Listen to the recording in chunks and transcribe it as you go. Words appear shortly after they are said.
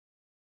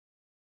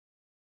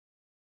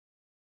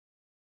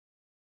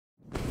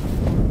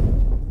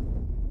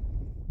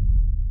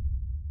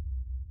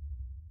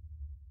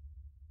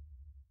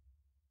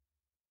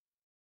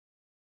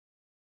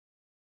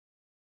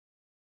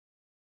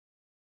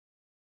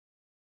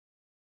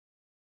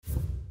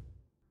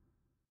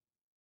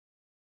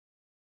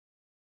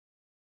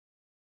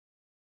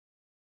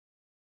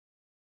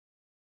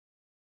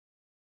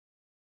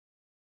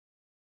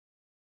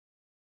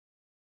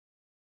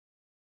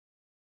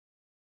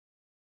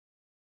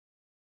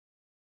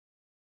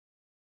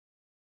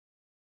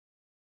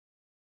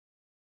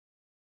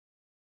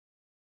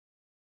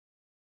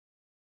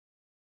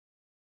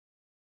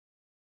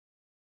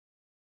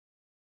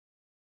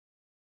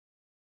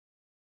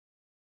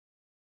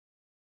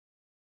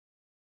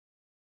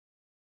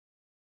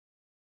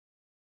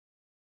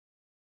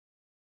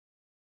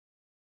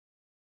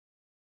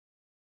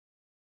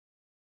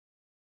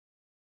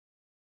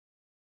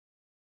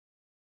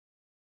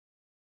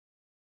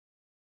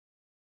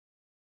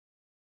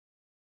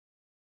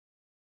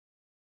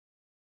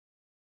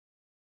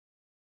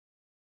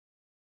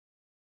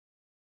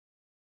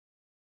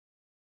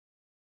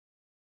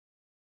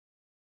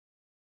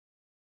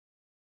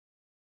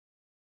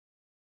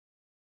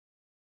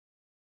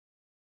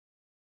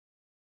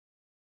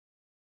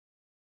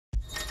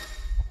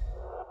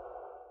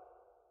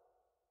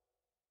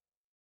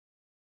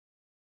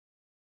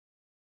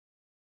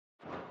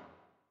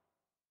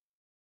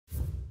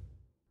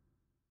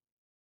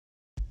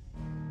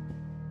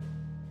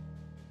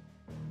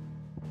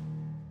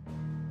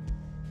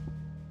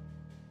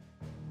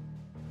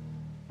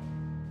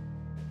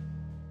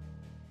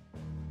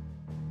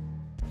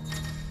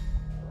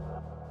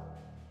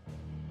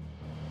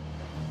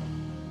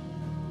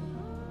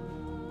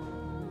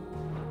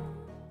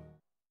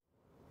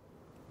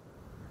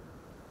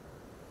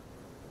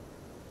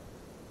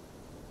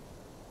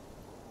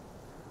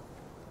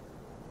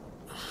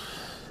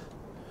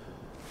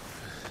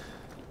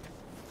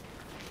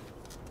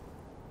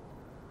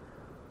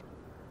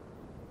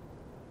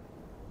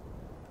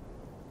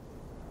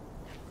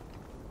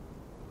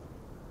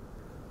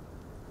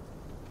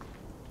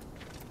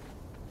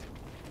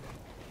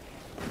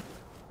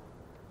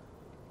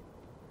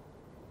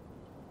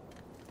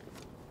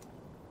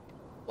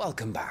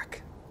Welcome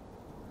back.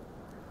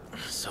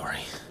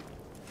 Sorry.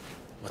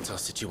 What's our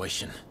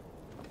situation?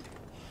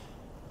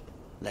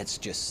 Let's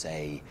just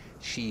say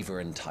Shiva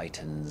and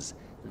Titan's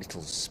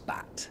little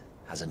spat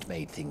hasn't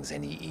made things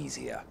any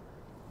easier.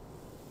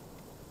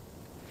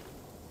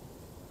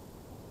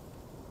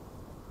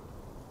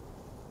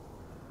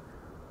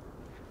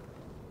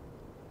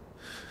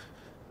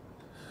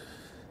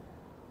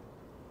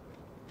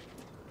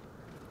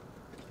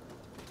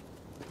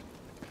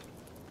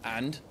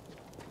 And?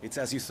 It's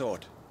as you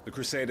thought. The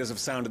Crusaders have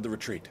sounded the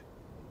retreat.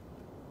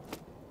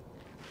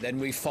 Then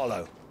we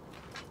follow.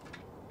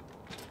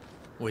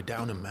 We're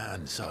down a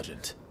man,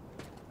 Sergeant.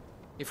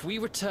 If we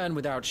return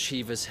without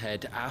Shiva's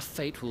head, our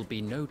fate will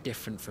be no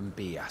different from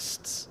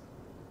Biast's.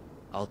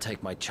 I'll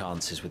take my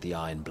chances with the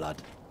Iron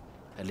Blood.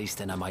 At least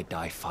then I might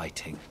die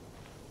fighting.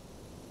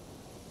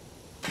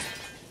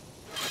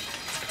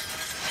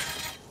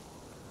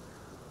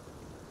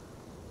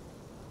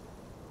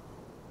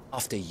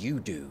 After you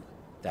do,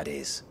 that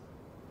is.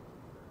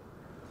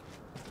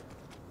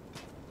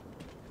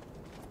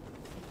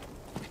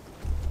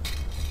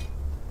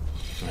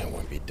 I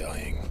won't be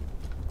dying.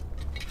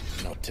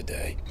 Not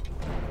today.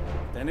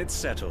 Then it's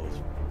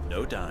settled.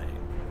 No dying.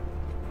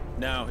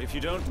 Now, if you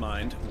don't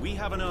mind, we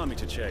have an army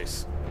to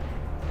chase.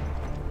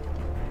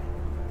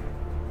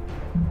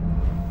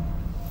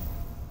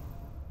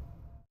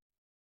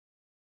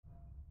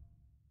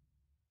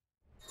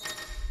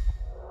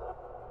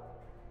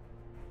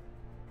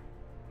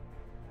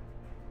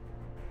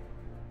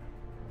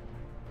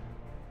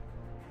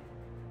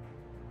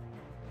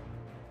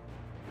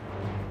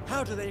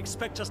 How do they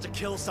expect us to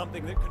kill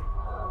something that can...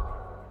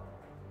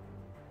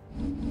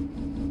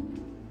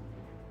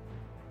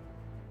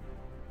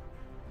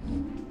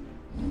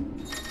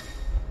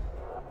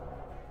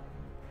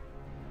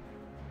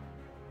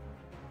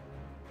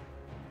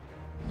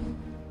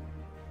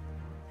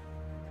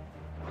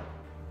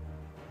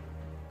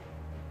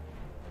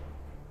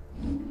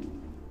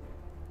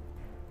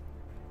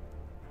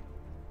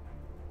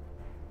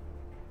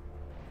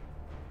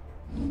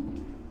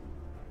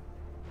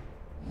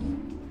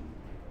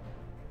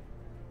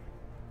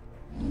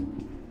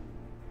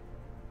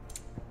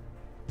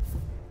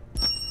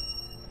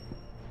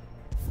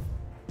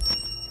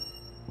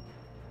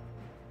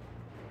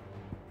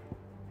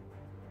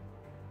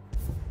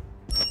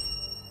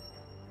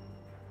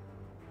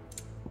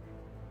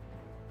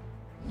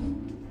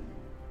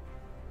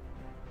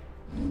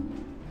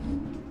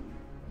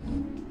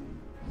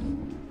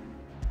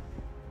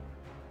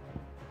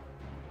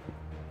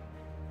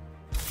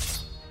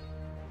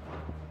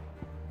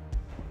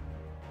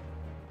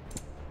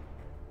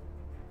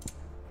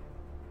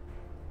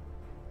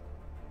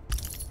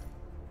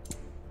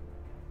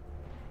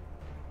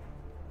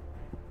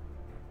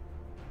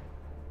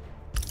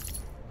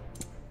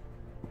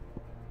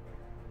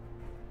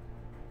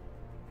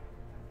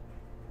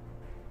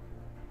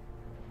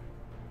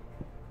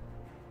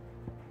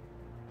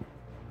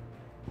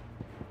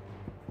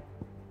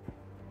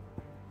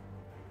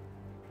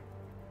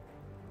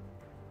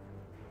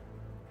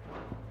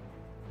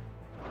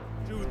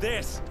 Do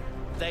this!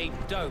 They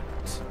don't.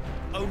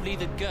 Only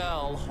the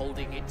girl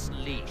holding its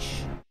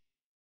leash.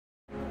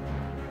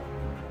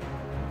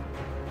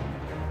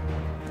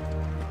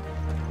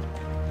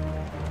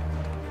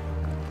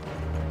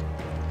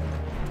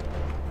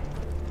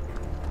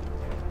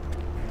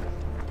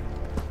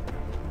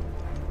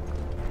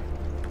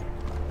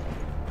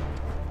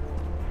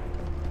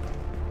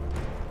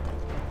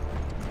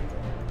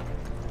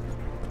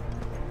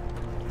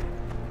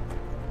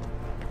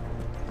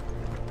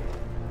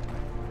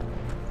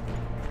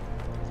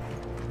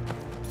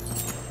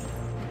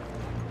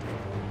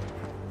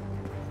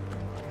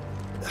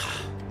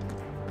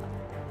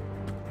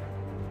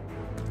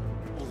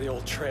 The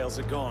old trails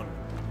are gone.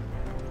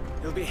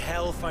 It'll be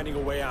hell finding a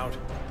way out.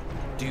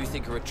 Do you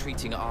think a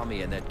retreating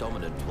army and their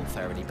dominant will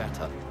fare any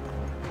better?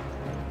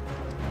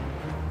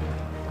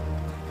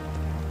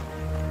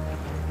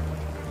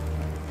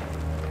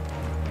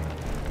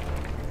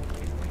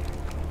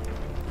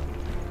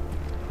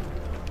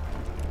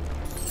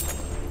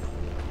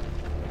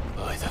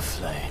 By the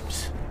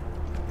flames.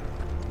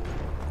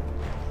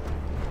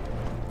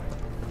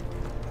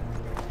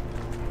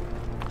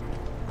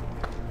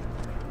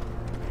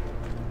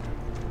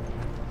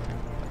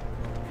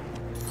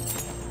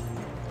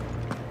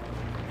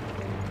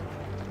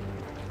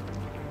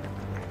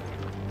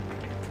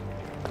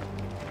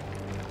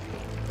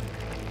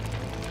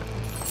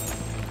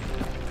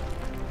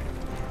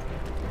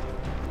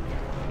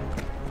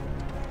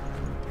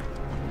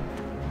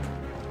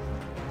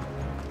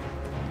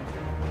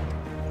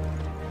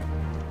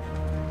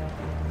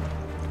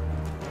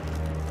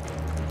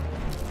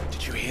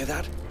 Did you hear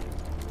that?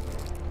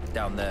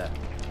 Down there.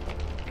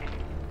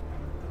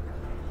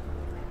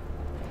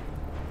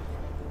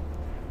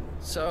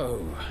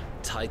 So,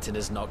 Titan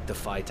has knocked the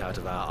fight out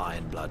of our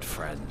Iron Blood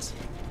friends.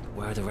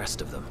 Where are the rest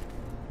of them?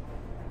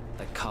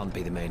 That can't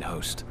be the main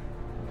host.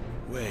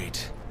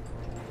 Wait.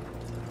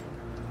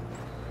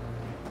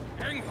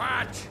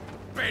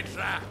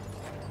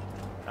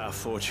 Our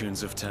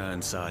fortunes have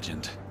turned,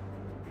 Sergeant.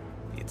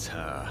 It's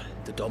her.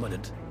 The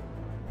Dominant?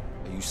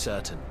 Are you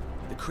certain?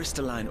 The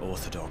Crystalline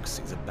Orthodox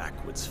is a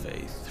backwards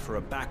faith for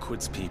a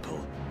backwards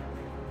people.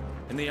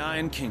 In the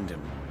Iron Kingdom,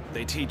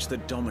 they teach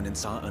that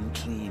Dominants are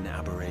unclean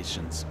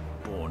aberrations,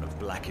 born of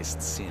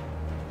blackest sin.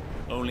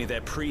 Only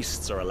their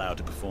priests are allowed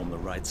to perform the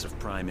rites of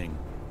priming.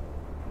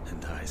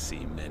 And I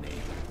see many.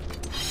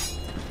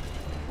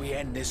 We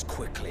end this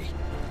quickly.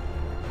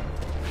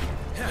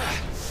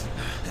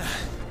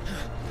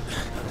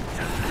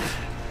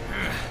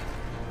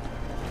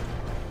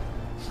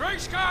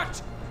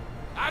 Schweißgott!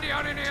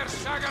 Adion in ihr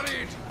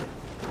Sagarid!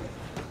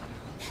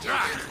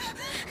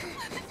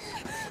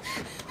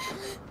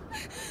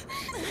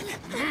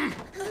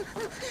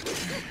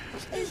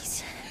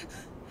 Please.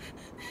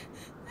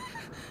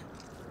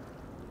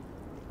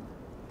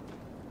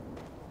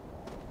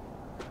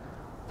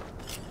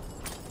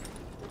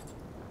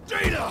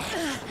 Jada!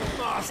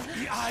 Macht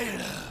die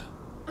Eile!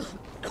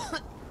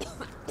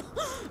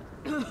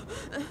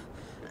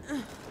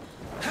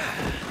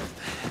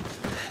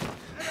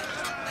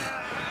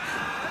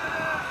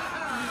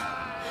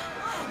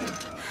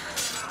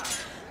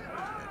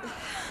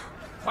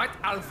 What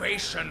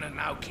Alvation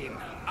Naukin,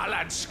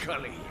 Alad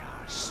Scully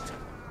asked.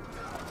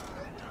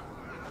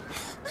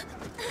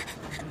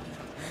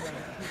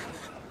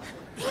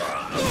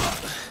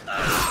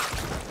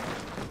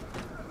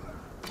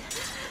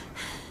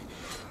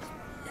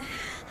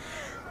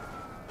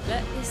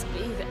 Let this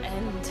be the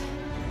end.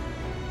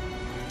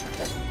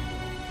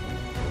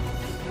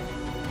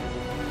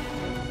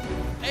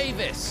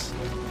 Avis!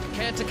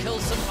 Care to kill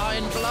some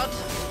Iron Blood?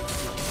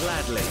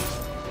 Gladly.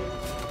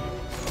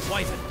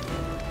 Wyvern,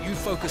 you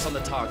focus on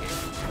the target.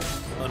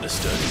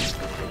 Understood.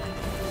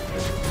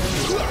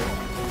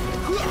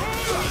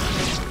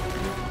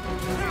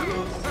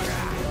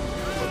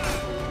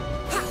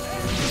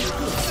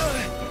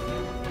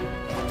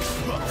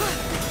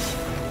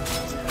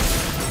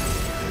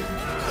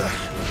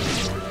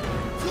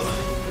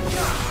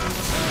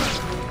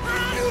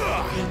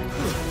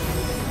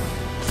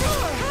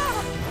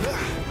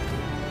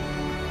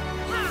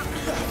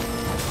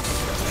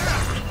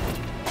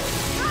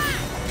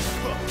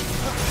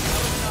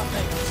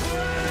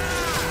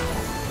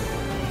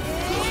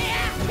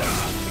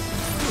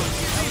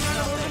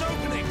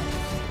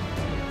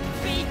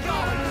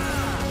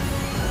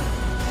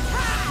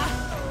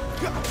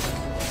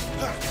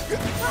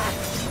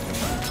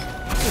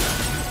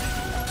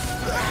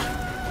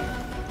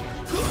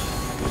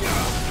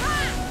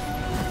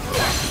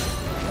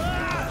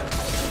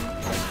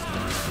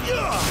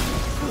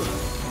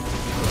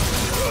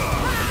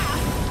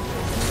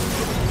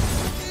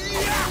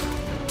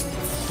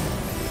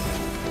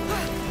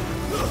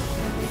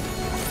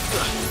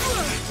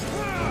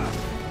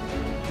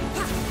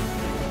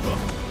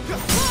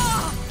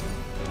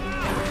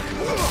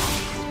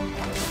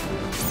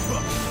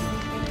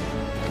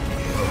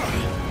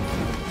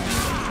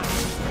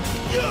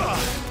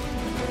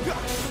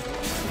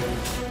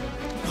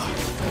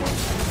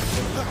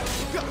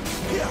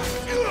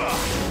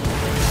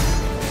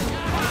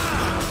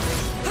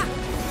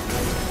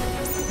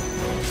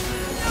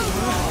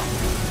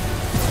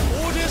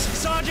 Orders,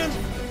 Sergeant!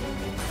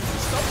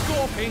 Stop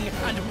gawping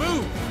and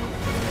move!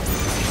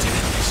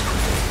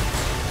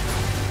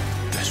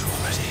 Better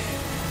already.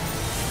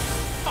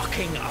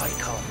 Fucking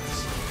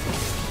icons!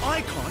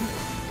 Icon?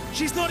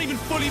 She's not even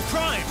fully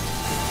primed!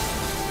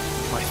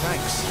 My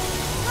thanks.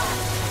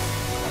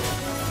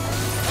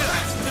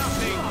 That's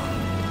nothing!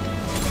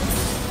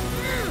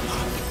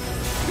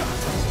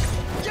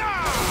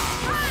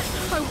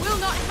 I will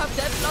not have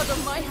their blood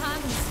on my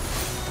hands.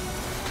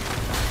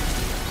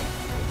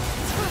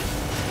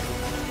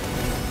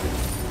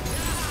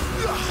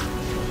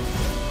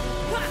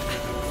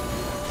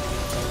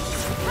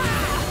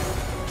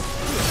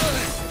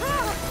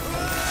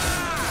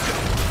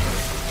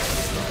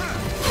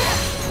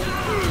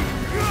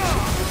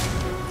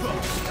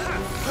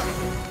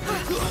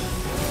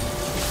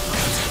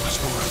 Much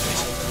more of it.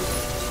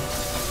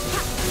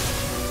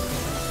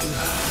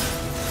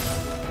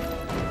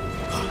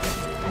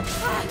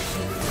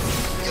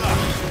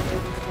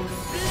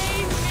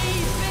 Leave me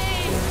be!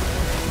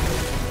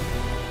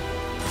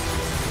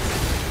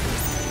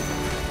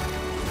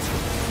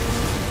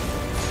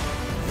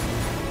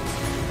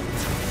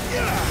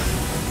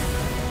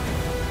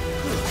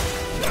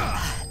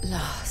 At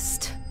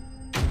last.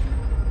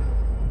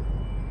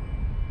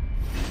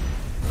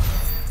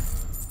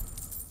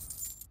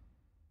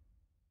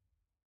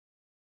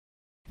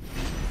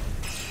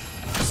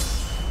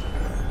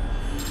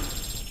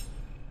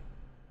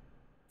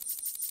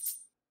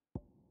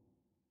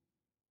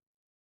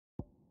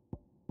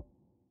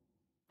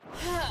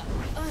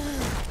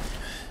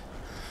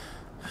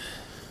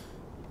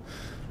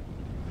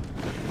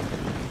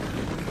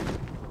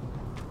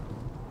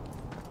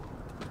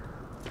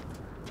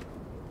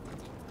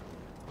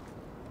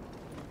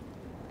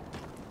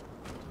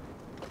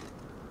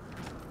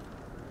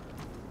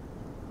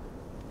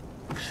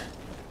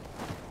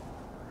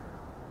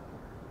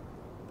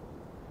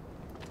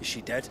 Is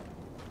she dead?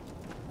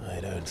 I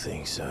I don't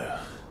think so.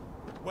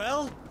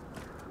 Well?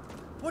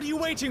 What are you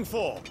waiting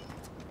for?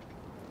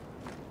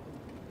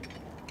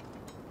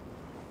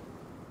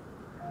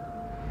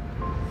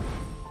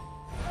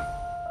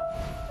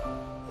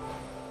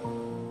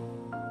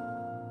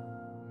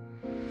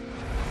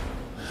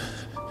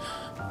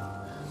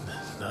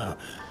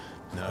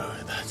 No,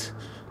 that's...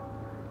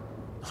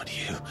 not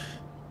you.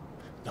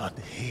 Not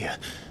here.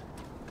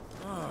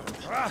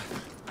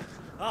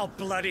 I'll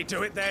bloody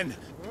do it then.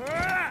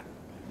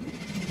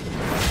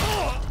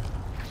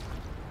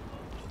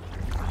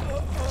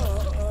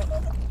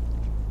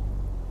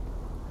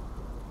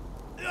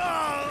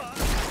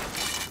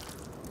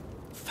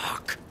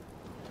 Fuck.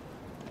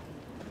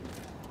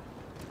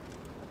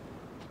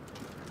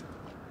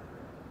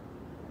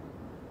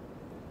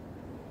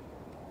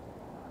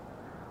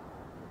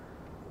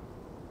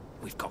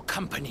 We've got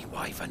company,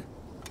 Wyvern.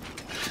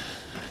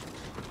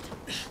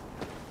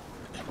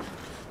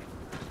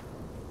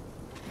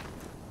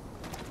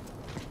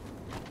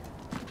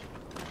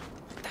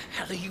 What the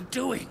hell are you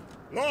doing?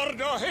 Lord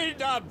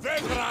Ohilda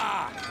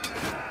Vedra!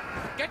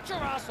 Get your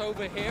ass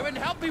over here and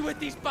help me with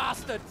these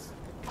bastards!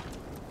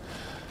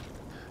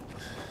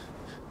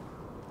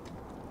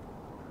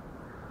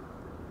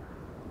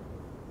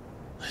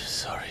 I'm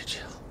sorry,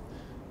 Jill.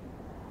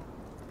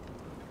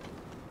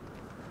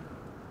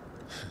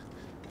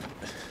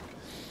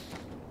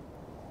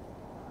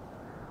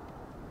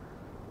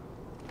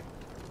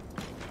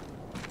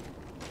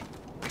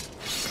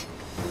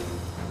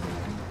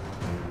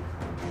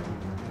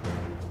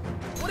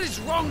 What is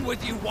wrong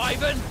with you,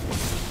 Wyvern?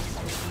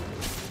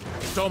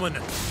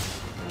 Dominant.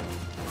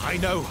 I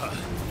know her.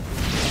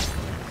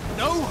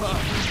 Know her?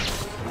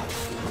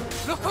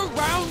 Look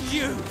around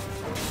you!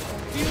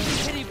 Do you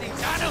think any of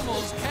these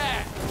animals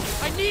care?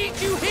 I need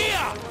you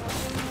here!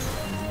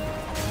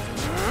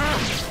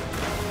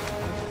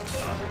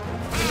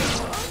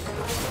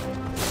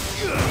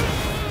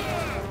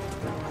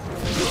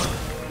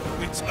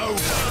 It's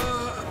over.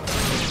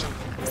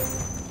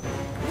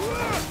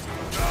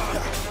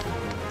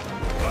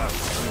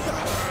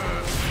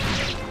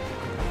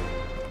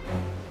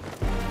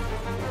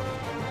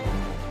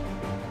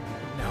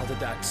 Now that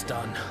that's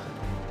done,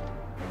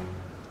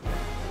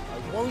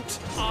 I won't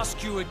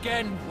ask you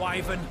again,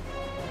 Wyvern.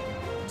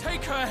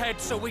 Take her head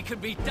so we can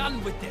be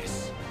done with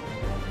this.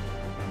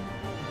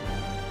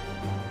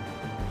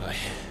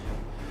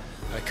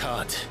 I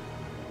can't.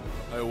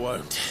 I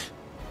won't.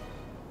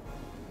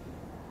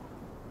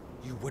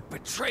 You would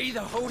betray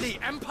the Holy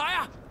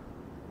Empire?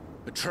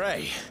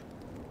 Betray?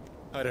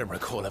 I don't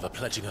recall ever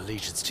pledging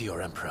allegiance to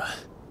your Emperor.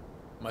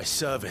 My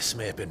service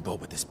may have been bought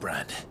with this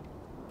brand,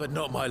 but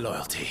not my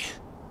loyalty.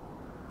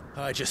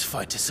 I just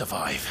fight to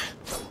survive.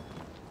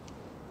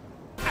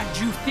 And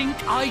you think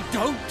I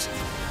don't?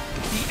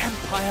 The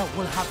Empire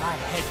will have our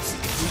heads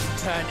if we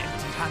return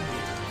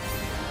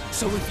empty-handed.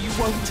 So if you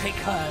won't take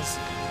hers,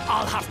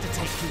 I'll have to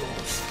take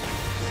yours.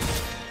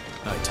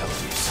 I told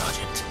you,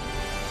 Sergeant.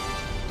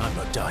 I'm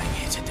not dying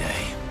here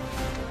today.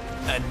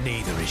 And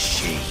neither is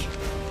she.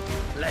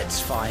 Let's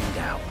find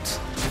out.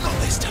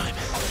 Not this time.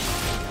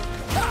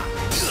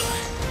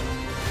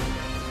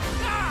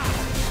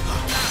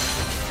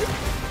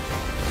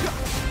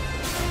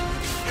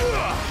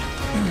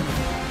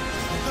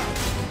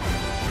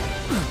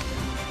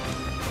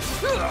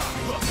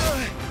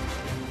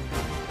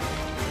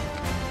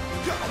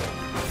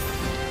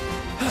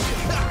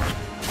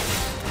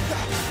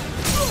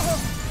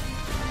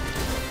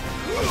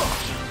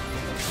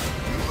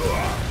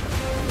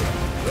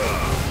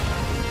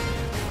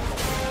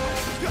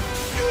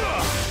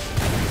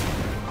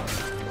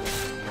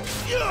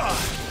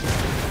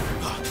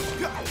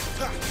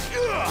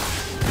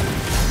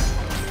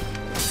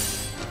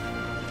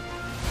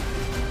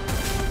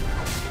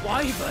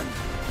 Wyvern!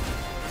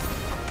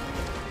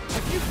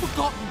 Have you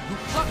forgotten who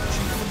plucked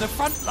you from the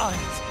front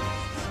lines?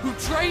 Who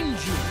trained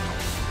you?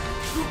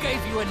 Who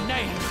gave you a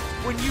name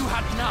when you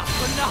had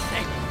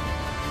nothing?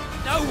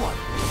 No one!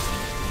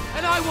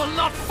 And I will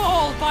not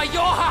fall by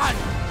your hand!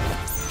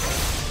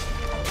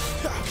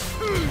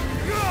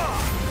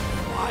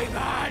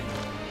 Wyvern!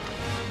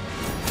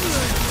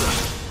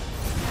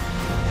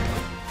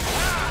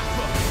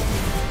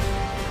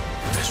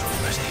 Visual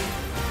ready.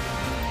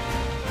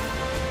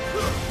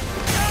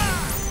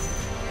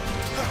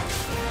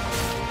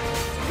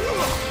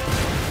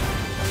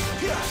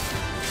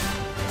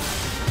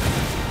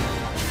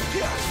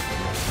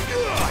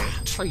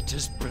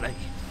 Traitor's blade.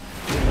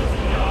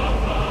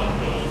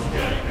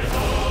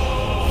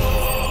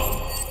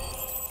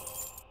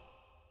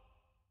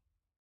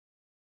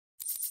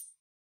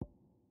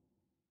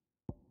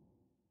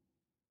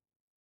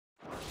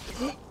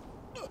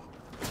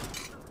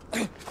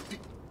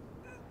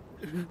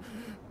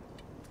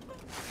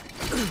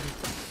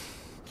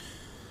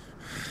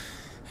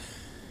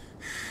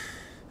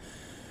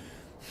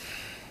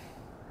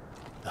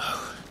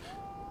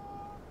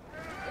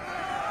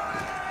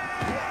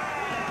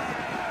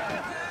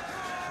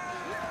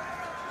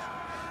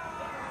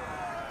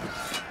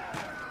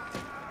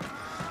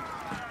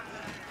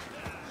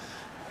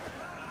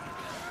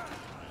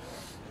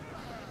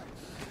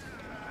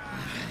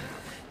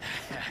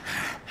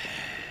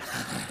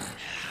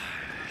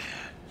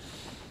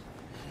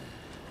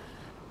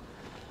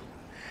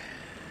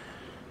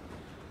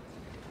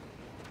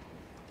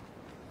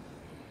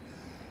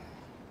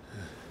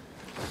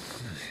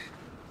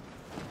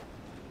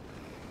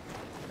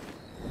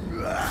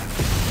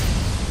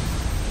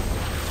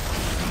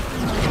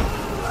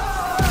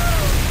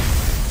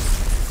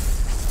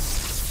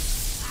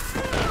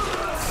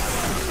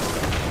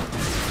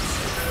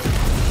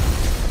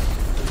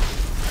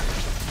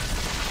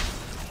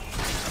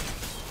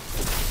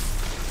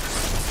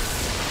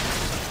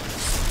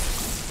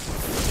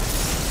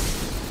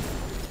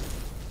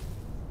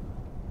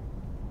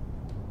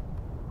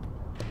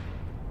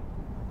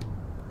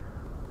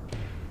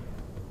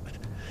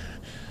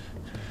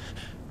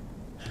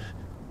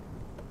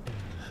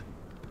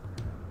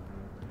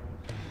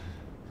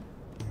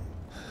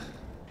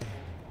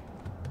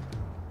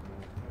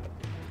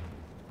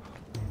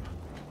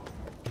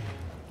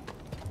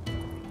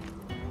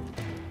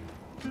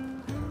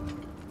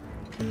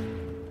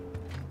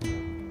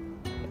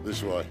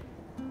 This way.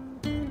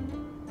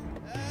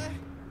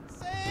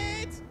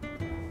 Sid!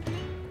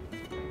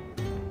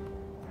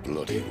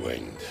 Bloody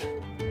wind.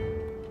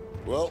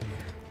 Well,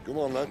 come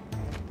on then.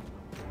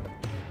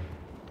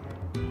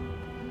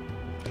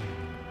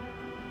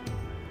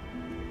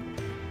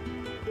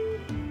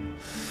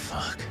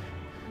 Fuck.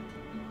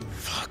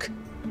 Fuck.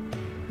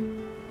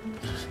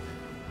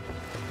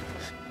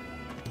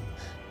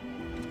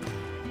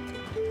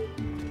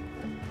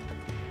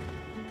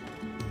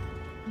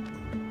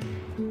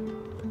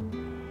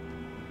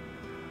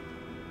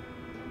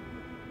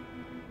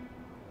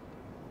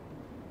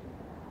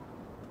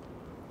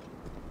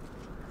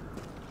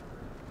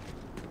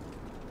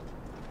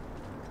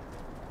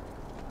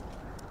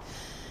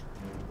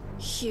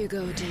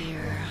 Hugo,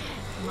 dear,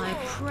 my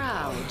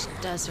proud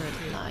desert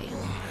lion.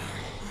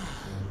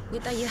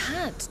 Would that you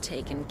had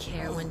taken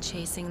care when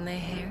chasing the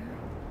hare.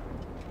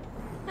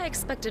 I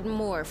expected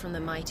more from the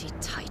mighty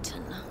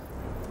Titan.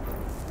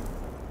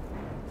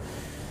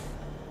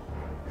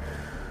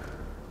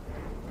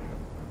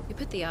 You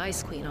put the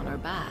Ice Queen on her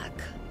back,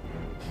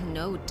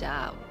 no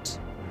doubt.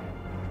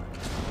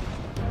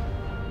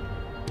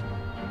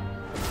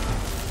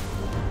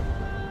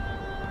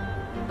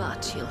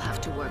 But you'll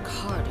have to work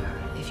harder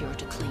if you're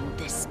to claim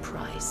this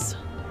prize.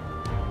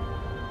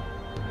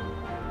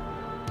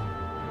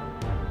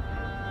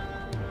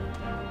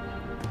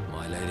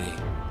 My lady,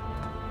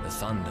 the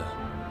thunder.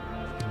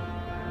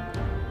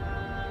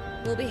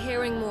 We'll be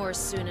hearing more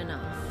soon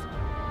enough.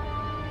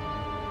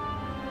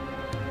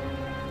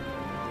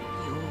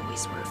 You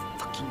always were a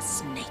fucking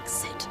snake,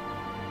 Sid.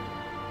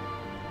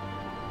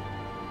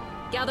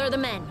 Gather the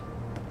men.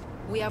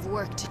 We have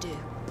work to do.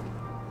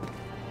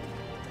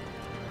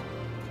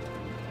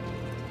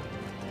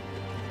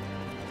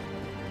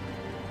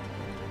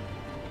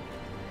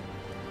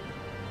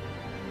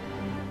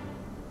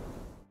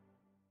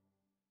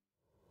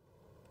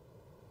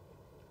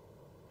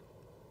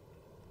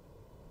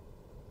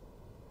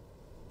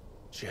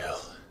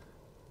 Jill.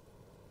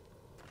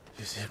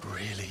 Is it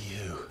really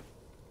you?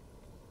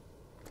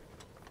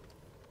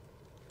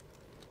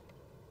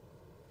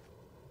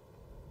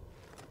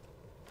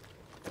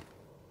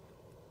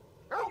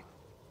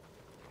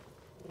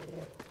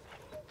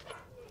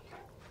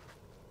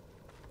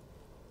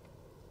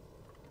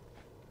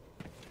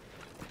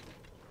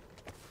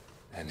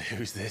 And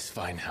who's this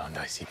fine hound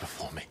I see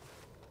before me?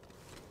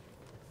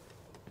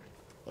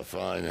 A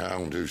fine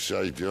hound who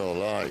saved your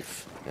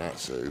life,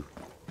 that's who.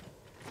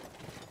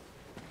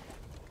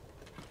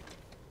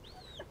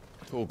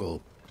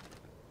 Torgal.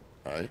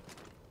 Eh?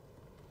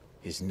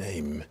 His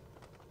name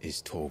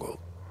is Torgal.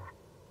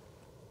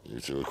 You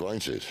two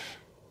acquainted?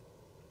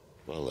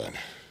 Well then,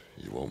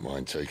 you won't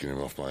mind taking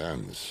him off my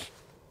hands.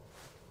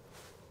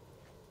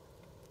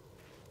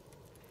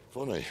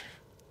 Funny.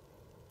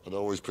 I'd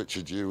always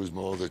pictured you as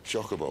more the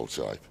chocobo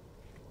type.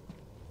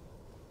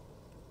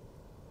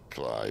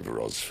 Clive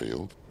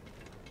Rosfield.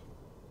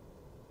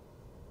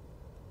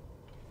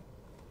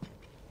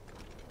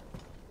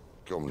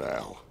 Come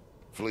now.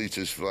 Fleet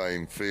as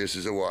flame, fierce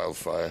as a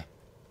wildfire.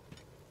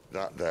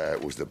 That there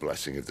was the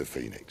blessing of the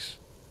Phoenix.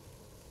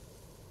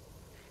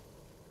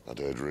 I'd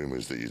heard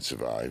rumors that you'd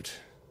survived,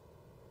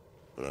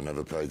 but I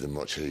never paid them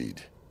much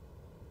heed.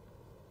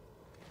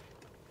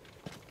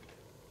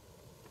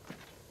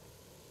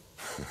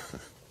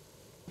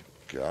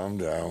 Calm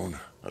down.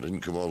 I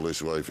didn't come all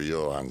this way for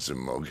your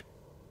handsome mug.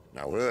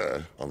 Now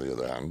her, on the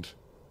other hand,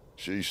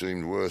 she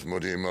seemed worth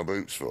muddying my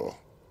boots for.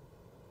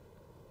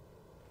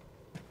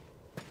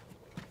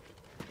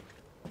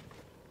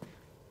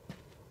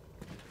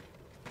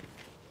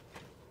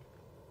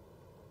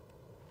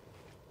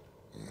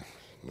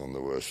 None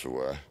the worse for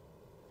wear.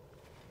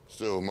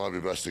 Still, might be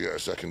best to get a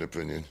second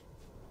opinion.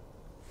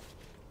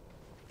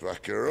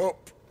 Back her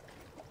up.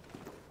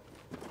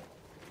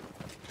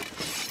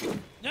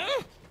 No!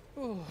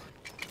 Oh.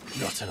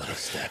 Not another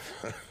step.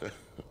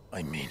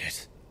 I mean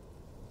it.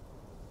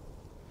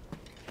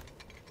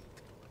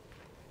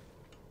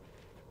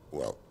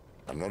 Well,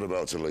 I'm not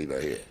about to leave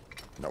her here.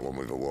 Not one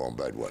with a warm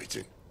bed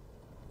waiting.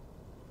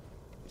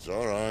 It's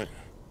all right.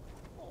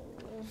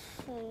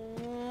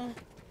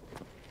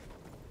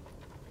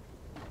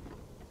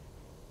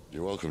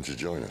 You're welcome to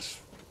join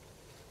us.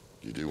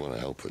 You do want to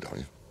help her,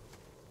 don't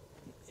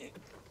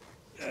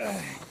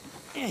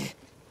you?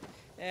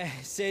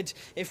 Sid,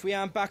 if we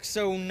aren't back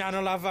soon,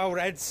 Nan'll have our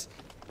heads.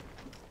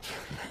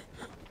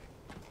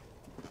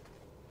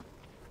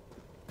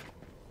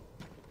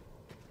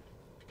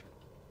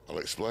 I'll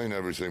explain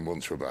everything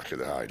once we're back at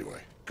the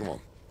hideaway. Come on.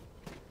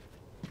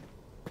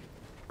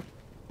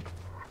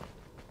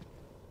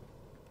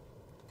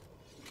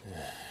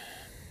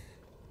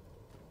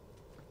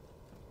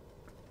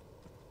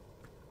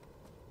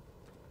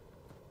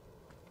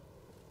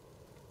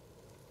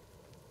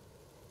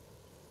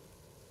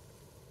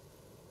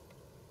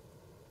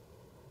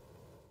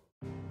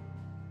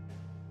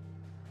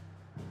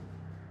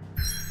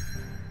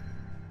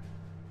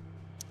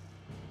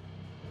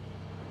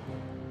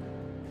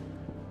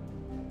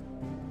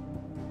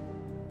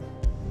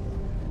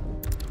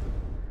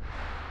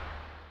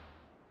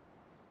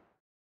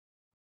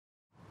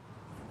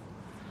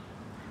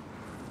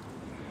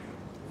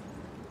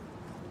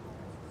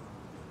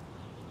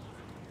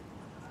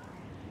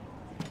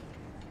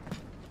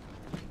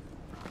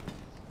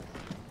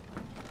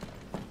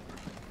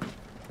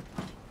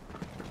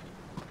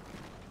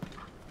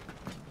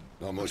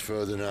 Not much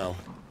further now.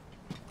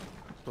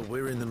 But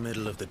we're in the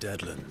middle of the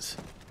Deadlands.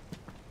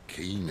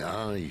 Keen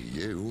eye,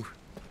 you.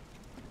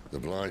 The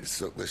blight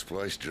sucked this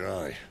place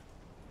dry.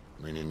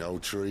 Meaning no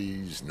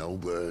trees, no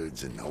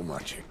birds, and no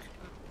magic.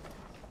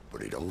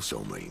 But it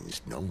also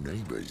means no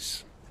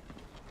neighbors.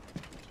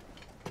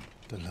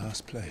 The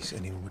last place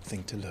anyone would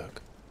think to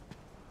look.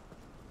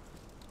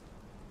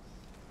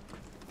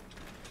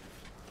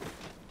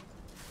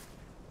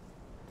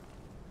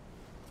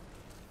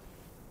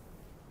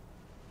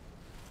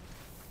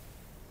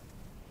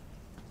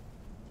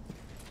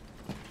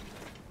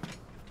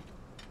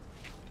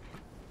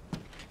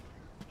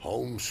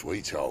 Home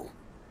sweet home.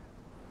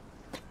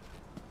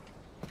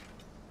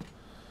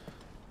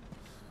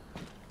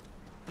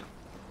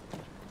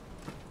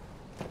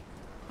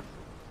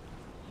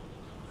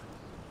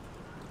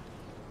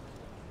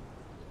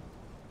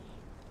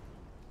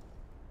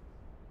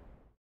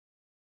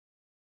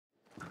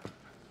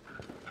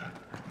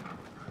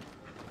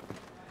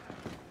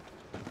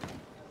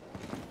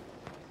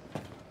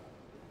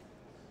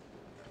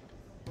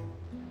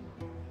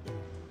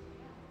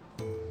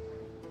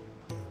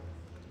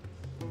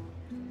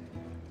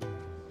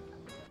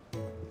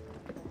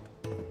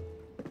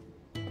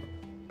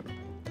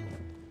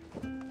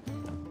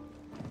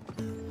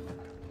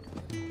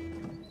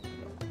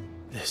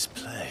 This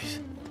place.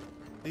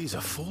 These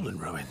are fallen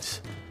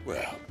ruins.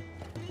 Well,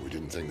 we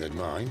didn't think they'd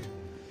mind.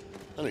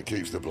 And it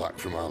keeps the black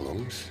from our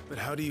lungs. But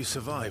how do you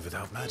survive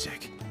without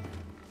magic?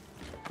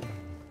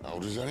 How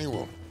does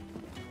anyone?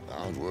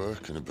 Hard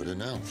work and a bit of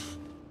nous.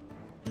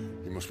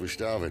 You must be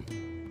starving.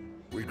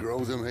 We grow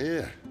them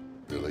here,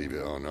 believe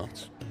it or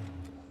not.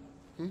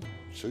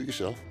 Suit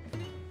yourself.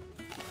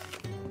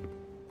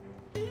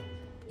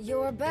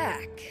 You're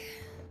back.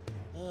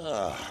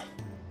 Ah,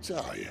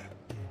 Talia.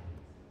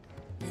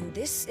 And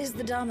this is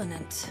the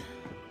Dominant.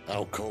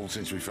 Out cold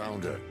since we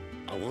found her.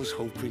 I was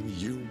hoping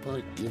you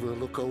might give her a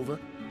look over.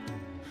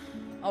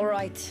 All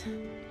right.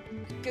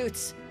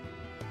 Goots,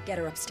 get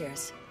her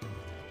upstairs.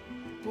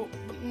 But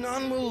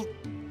none will...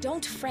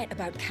 Don't fret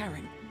about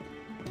Karen.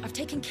 I've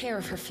taken care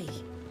of her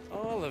fee.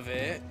 All of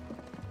it?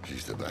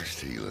 She's the best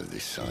healer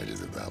this side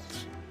of the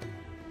belt.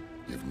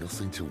 You've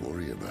nothing to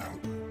worry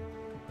about.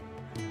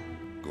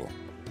 Go on,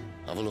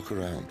 have a look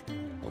around.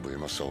 I'll be in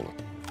my solo.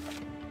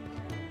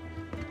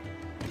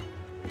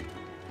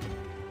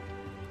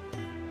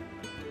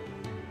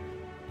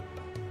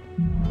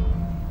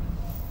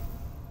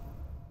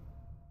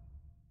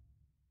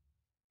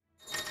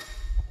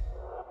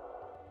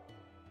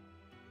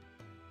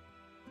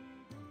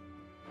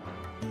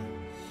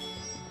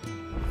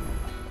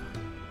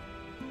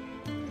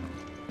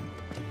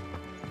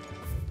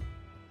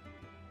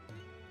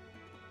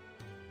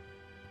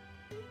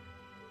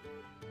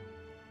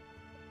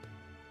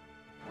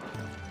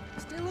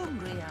 Still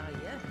hungry, are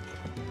you?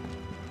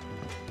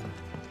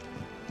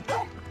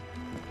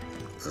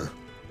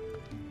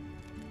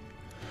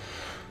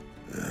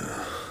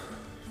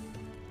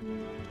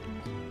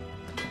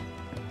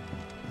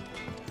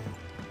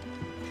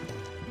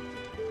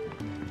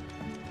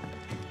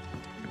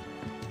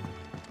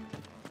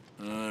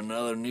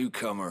 Another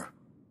newcomer.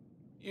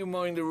 You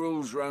mind the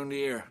rules round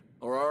here,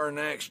 or our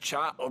next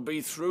chat will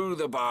be through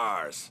the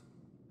bars.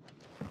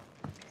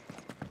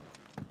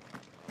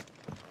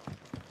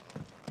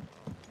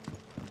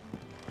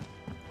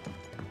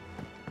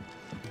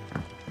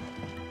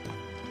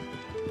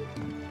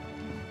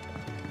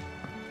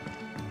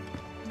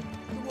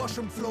 The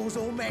washroom floor's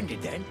all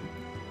mended then?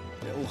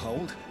 It'll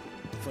hold.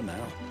 For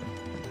now.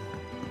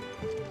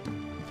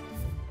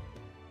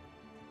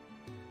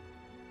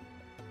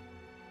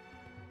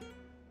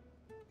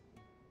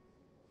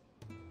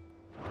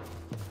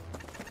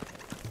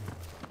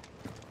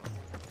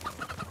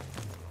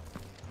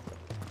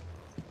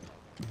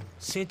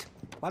 Sid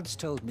once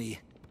told me,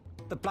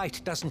 the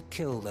blight doesn't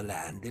kill the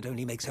land, it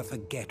only makes her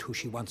forget who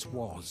she once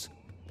was.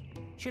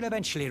 She'll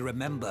eventually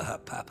remember her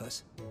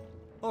purpose.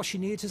 All she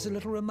needs is a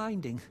little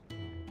reminding.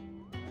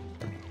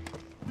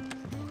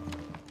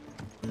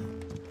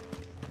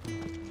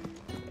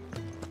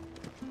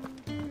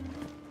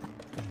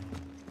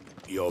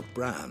 Your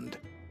brand.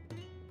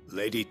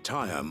 Lady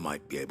Tyre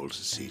might be able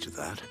to see to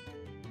that.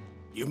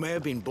 You may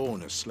have been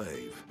born a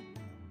slave,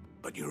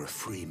 but you're a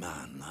free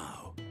man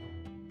now.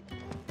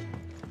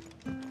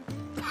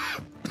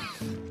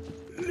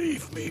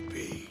 Leave me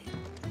be.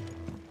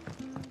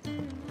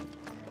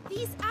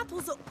 These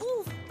apples are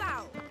all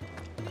foul.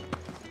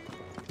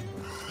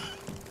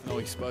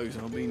 I suppose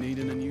I'll be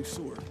needing a new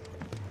sword.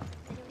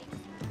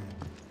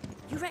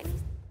 You reckon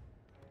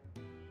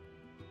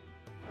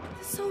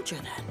The soldier,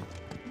 then?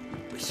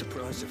 Be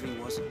surprised if he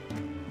wasn't.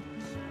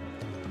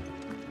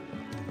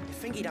 You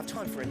think he'd have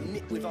time for a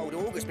nip with old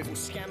August before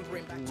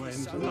scampering back to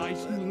his When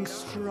lightning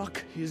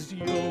struck, his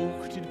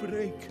yoke did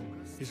break,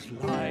 his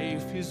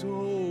life his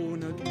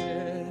own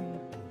again.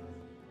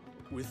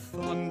 With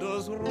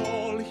thunder's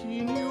roll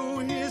he knew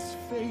his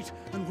fate,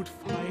 and would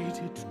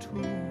fight it to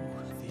the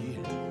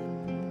end.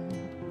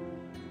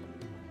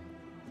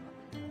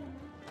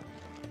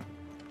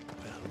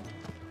 Well,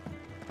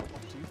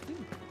 what do you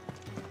think?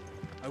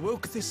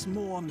 woke this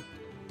morn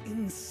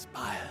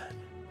inspired.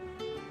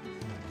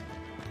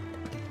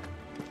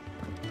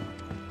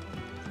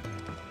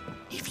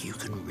 If you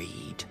can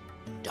read,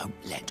 don't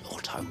let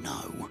Otto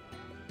know.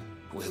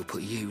 We'll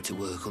put you to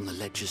work on the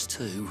ledgers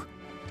too.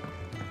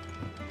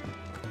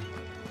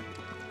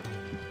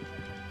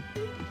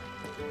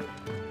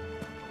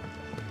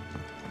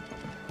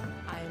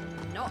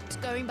 I'm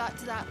not going back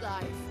to that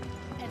life.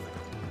 Ever.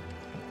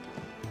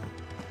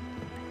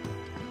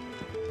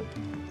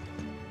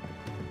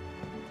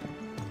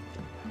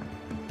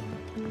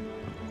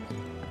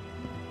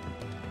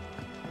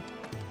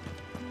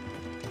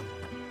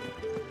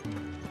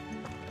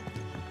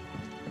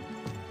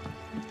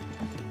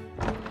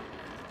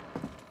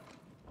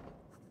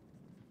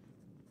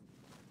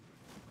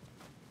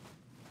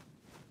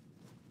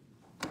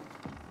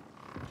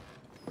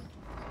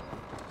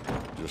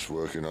 Just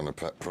working on a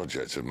pet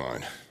project of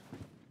mine.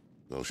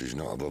 Though she's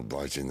not above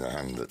biting the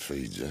hand that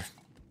feeds her.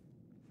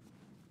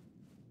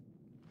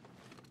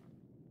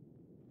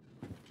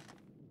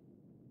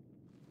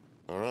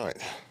 All right.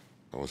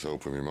 I was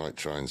hoping we might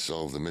try and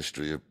solve the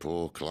mystery of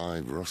poor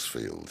Clive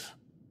Rossfield.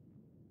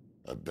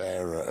 A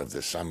bearer of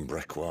the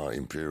Sambrequois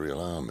Imperial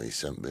Army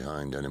sent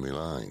behind enemy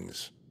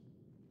lines.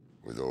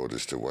 With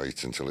orders to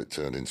wait until it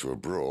turned into a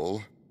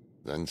brawl,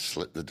 then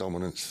slit the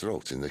dominant's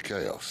throat in the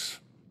chaos.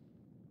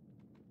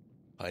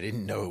 I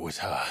didn't know it was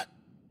her.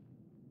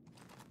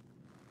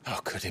 How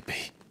could it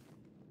be?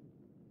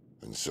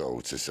 And so,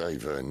 to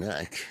save her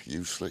neck,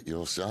 you slit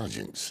your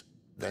sergeants,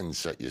 then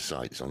set your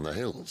sights on the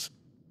hills.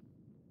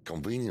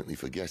 Conveniently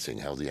forgetting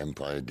how the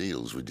Empire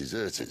deals with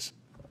deserters.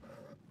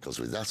 Because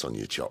with that on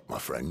your chop, my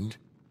friend,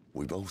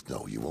 we both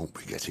know you won't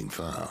be getting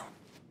far.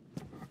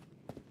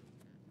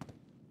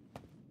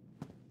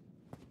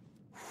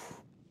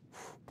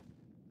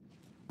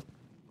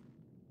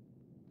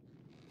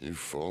 You've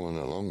fallen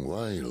a long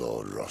way,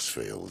 Lord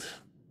Rossfield.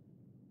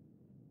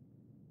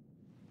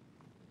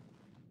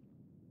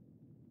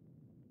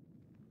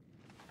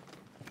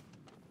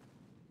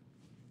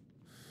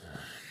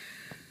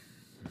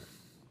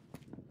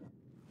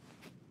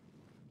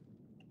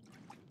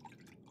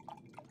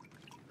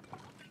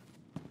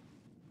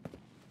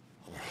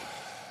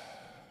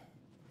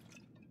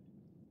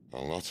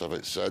 I'll not have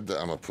it said that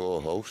I'm a poor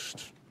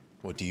host.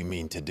 What do you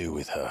mean to do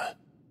with her?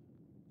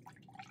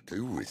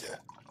 Do with her?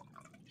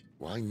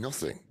 Why,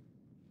 nothing.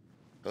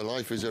 Her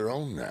life is her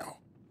own now.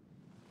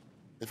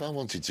 If I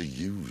wanted to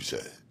use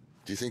her,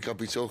 do you think I'd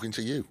be talking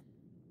to you?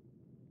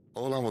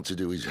 All I want to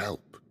do is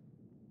help.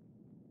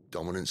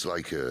 Dominants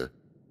like her,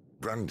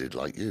 branded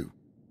like you.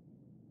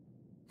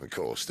 Of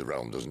course, the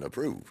realm doesn't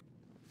approve,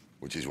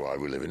 which is why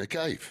we live in a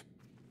cave.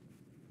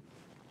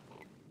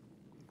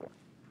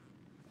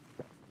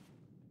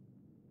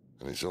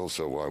 And it's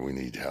also why we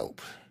need help.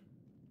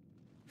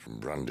 From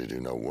branded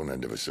who know one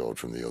end of a sword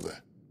from the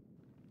other.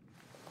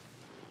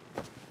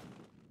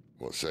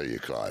 What say you,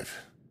 Clive?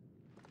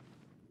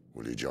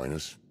 Will you join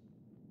us?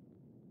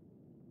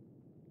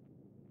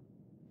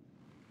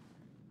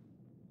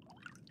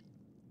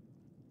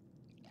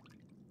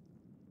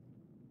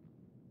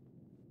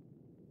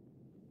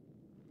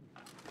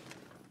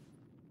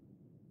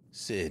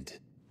 Sid,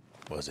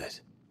 was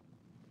it?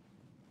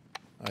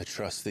 I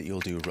trust that you'll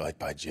do right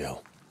by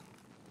Jill.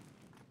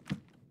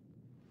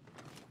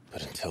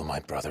 But until my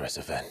brother is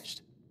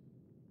avenged,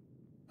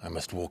 I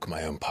must walk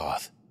my own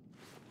path.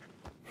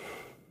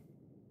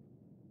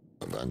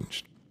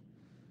 Avenged?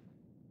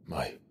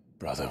 My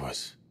brother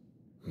was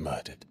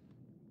murdered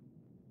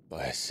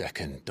by a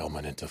second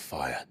dominant of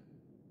fire.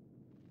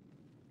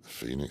 The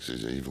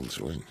Phoenix's evil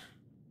twin.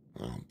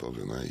 Oh,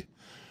 bugger me.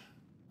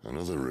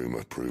 Another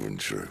rumor proven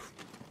true.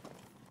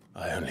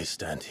 I only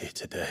stand here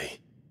today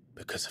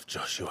because of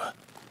Joshua.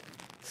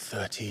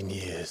 13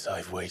 years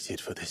I've waited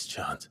for this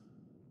chance.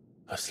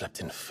 I've slept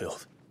in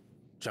filth,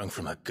 drunk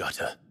from a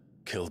gutter,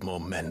 killed more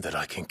men than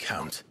I can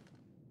count.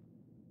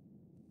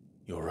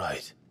 You're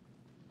right.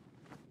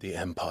 The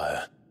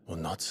Empire will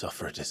not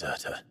suffer a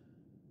deserter.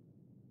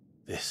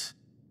 This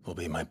will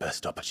be my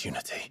best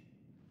opportunity.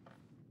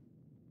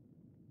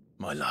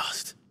 My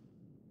last.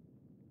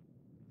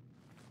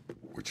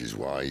 Which is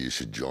why you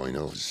should join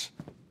us.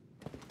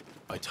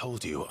 I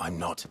told you I'm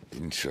not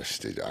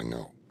interested, I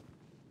know.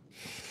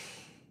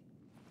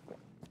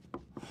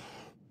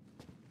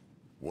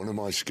 One of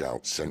my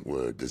scouts sent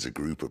word there's a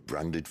group of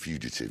branded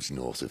fugitives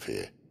north of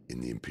here, in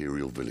the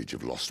Imperial village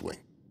of Lostwing.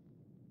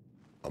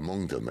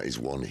 Among them is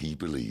one he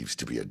believes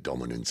to be a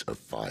dominant of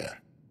fire.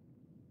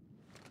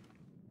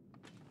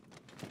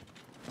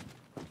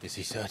 Is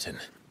he certain?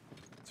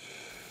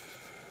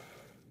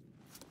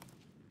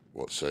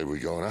 What say we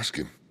go and ask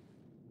him?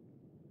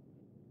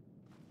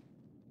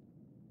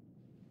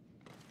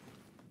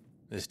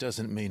 This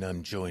doesn't mean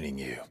I'm joining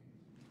you.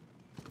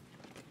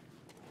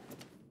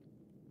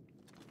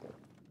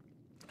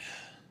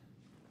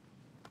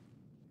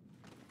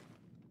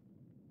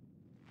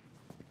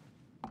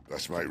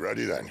 Let's make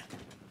ready then.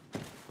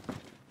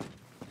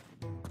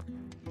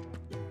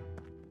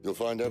 You'll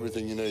find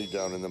everything you need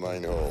down in the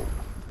main hall,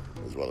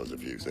 as well as a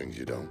few things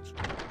you don't.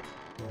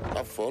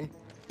 Have fun,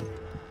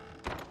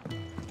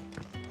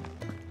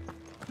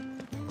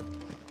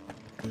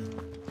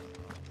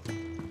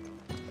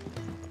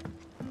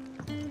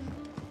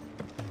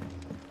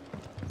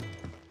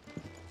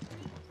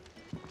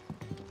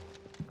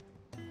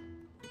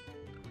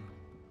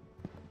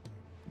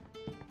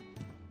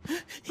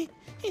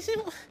 He's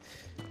in...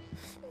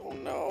 Oh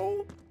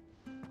no.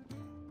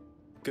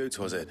 Goots,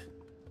 was it?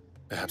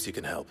 Perhaps you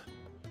can help.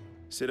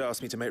 Sid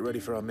asked me to make ready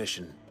for our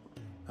mission.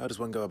 How does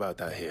one go about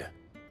that here?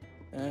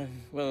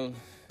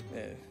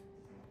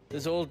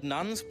 There's old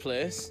Nan's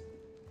place.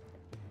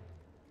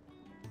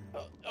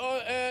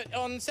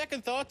 On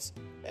second thoughts,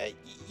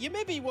 you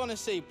maybe want to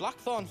see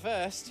Blackthorn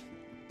first.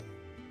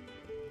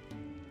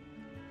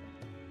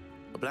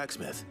 A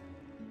blacksmith?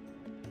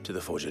 To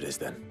the forge it is,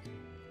 then.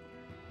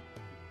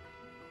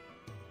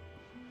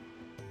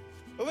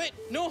 Oh wait,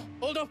 no,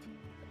 hold up.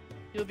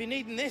 You'll be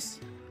needing this.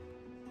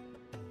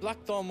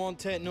 Blackthorn won't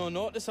take no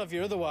notice of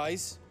you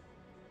otherwise.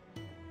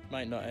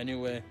 Might not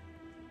anyway.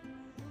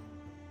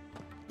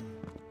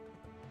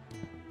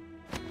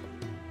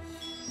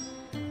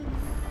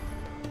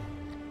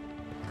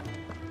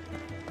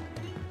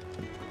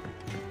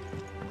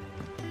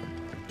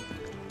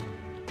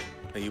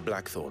 Are you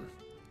Blackthorn?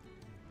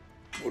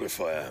 What if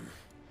I am?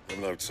 I've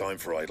no time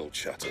for idle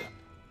chatter.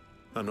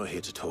 I'm not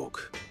here to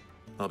talk.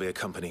 I'll be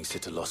accompanying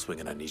Sid to Lostwing,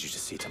 and I need you to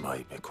see to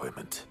my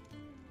equipment.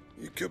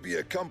 You could be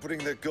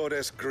accompanying the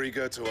goddess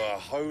Krieger to our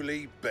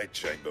holy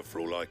bedchamber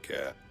for all I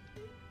care.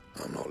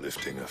 I'm not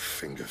lifting a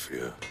finger for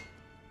you.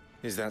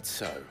 Is that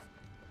so?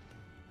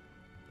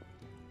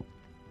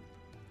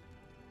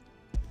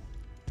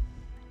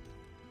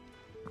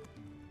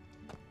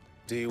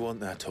 Do you want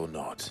that or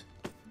not?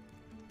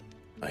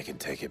 I can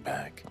take it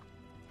back.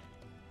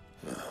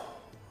 Oh,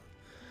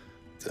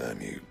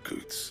 damn you,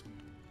 Goots.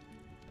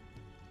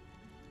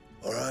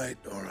 All right.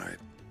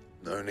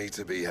 No need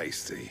to be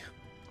hasty.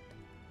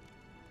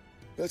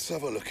 Let's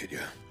have a look at you.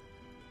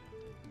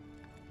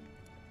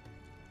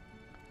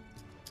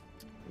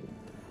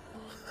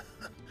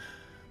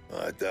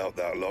 I doubt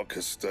that lot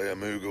could stay a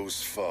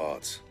Moogle's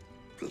fart.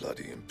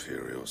 Bloody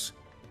Imperials.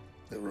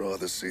 They'd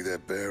rather see their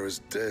bearers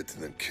dead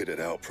than kitted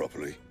out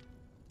properly.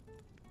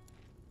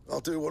 I'll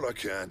do what I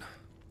can,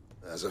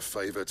 as a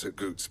favor to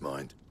Goot's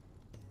mind.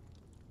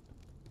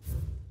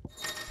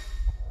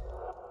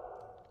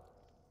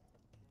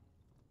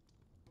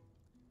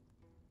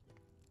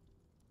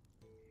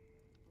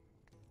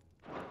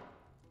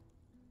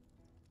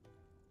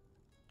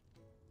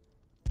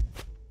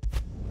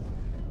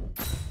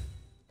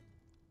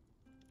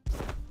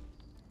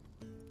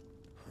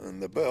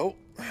 And the belt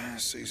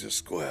sees a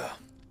square.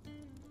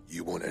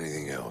 You want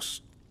anything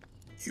else,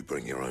 you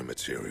bring your own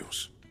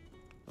materials.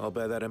 I'll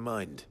bear that in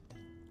mind.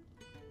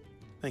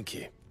 Thank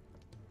you.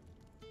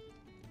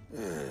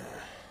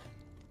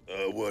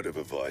 A word of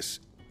advice.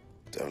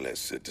 Don't let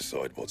Sid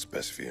decide what's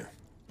best for you.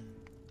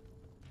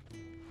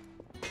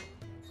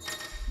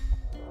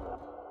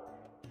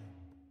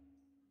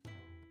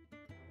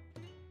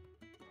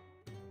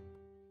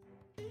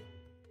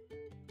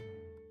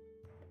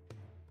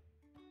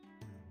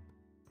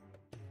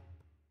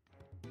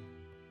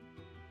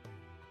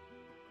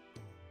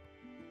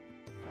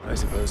 I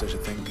suppose I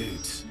should thank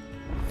Goots.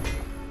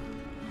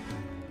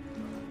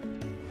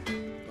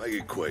 Make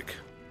it quick.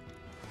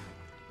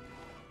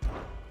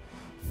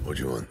 What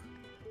do you want?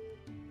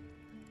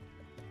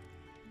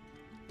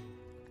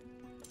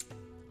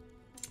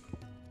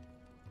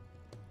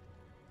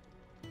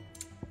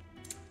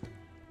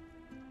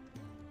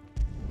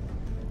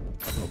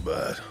 Not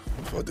bad,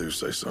 if I do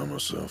say so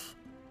myself.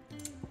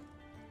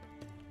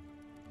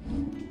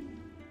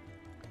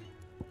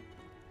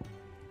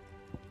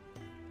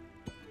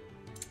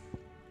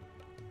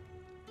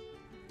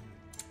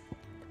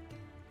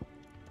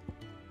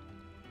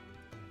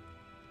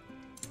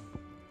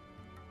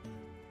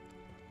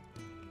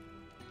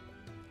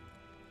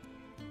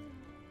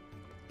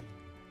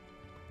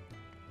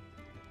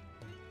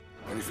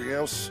 Anything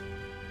else?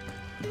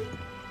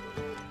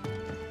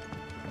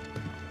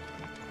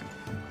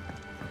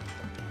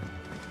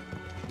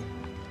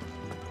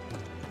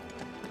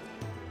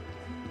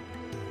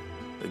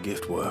 The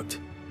gift worked.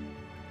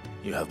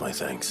 You have my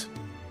thanks.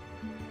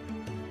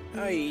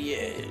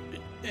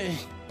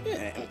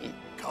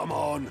 Come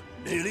on,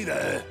 nearly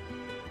there.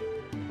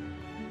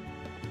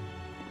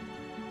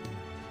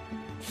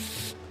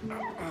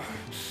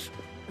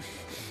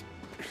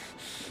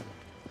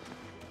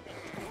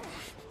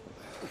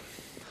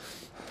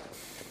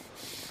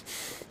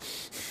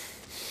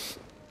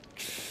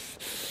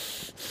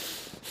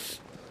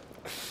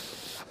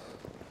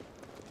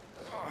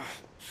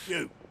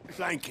 You,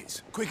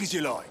 blankets, quick as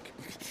you like.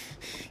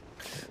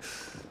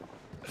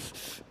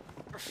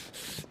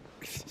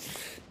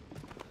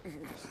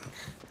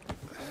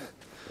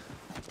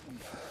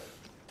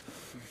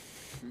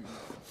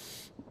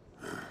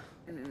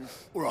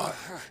 All right,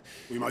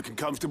 we make them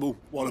comfortable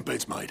while the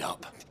bed's made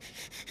up.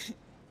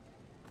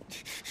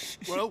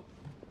 Well,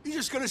 you're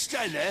just gonna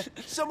stand there?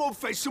 Someone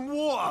fetch some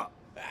water.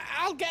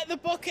 I'll get the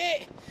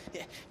bucket.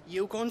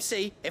 You go and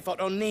see if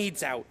Otto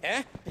needs out,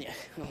 eh?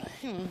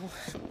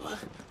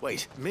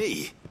 Wait,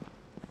 me?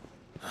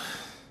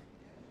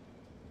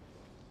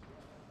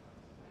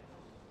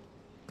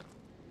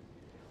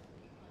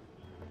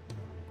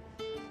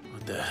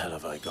 What the hell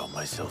have I got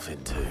myself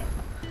into?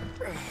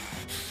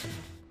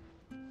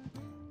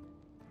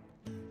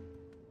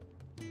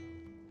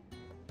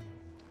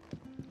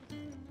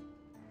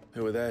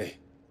 Who are they?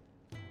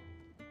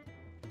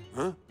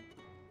 Huh?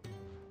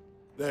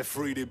 They're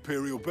freed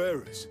Imperial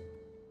bearers.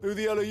 Who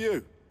the hell are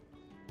you?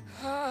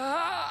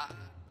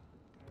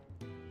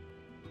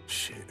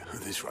 Shit,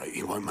 at this rate,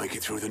 you won't make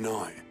it through the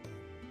night.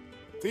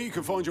 Think you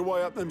can find your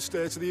way up them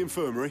stairs to the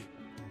infirmary?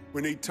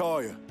 We need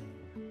Tyre.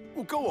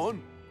 Well, go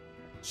on.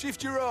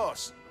 Shift your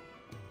ass.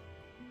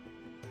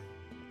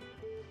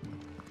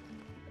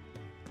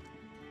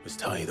 Was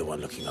Ty the one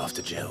looking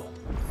after Jill?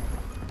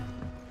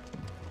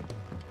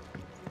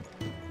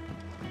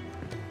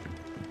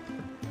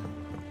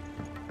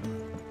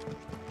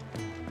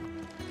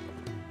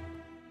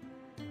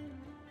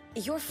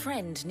 Your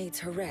friend needs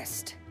her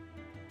rest.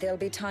 There'll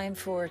be time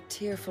for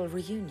tearful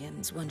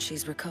reunions once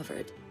she's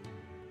recovered.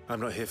 I'm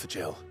not here for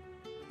Jill.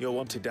 You're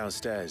wanted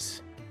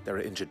downstairs. There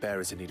are injured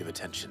bearers in need of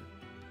attention.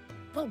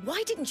 Well,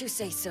 why didn't you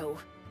say so?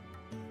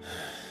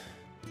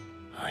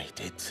 I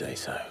did say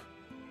so.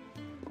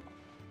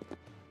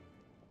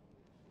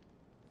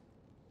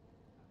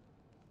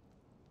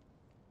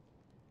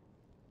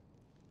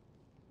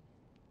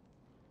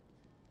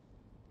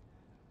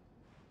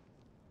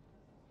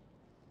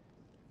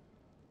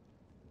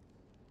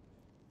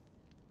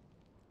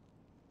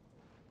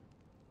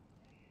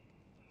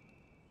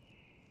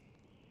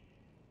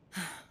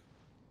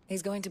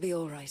 He's going to be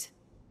all right.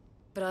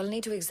 But I'll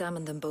need to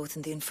examine them both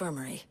in the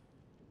infirmary.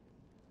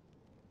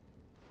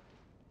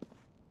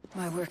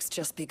 My work's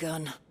just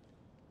begun.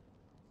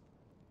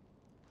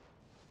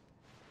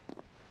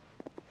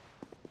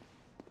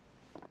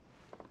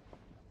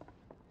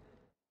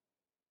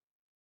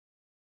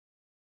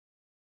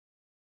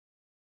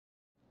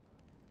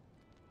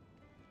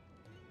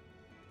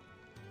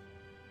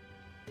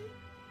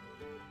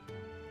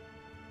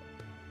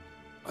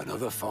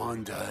 Another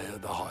fine day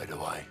at the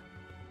hideaway.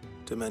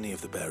 Do many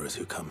of the bearers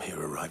who come here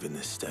arrive in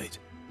this state?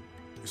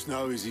 It's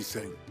no easy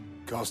thing,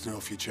 casting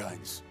off your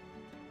chains.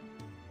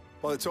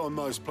 By the time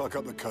most pluck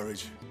up the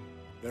courage,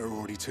 they're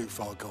already too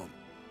far gone.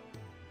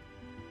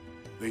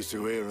 These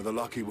two here are the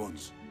lucky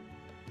ones.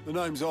 The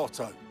name's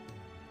Otto.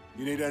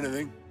 You need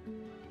anything,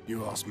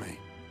 you ask me.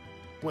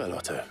 Well,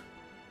 Otto,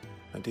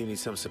 I do need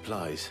some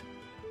supplies.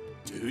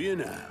 Do you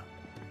now?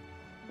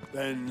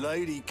 Then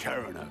Lady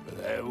Karen over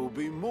there will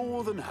be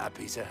more than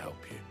happy to help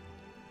you.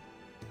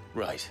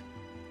 Right.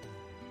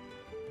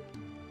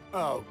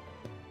 Oh,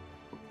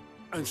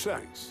 and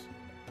thanks.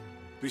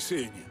 Be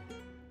seeing you.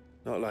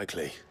 Not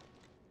likely.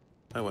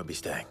 I won't be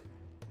staying.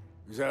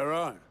 Is that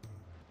right?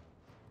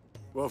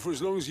 Well, for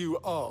as long as you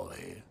are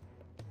here,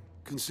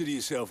 consider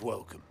yourself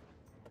welcome.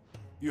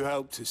 You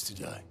helped us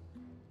today,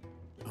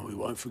 and we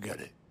won't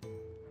forget it.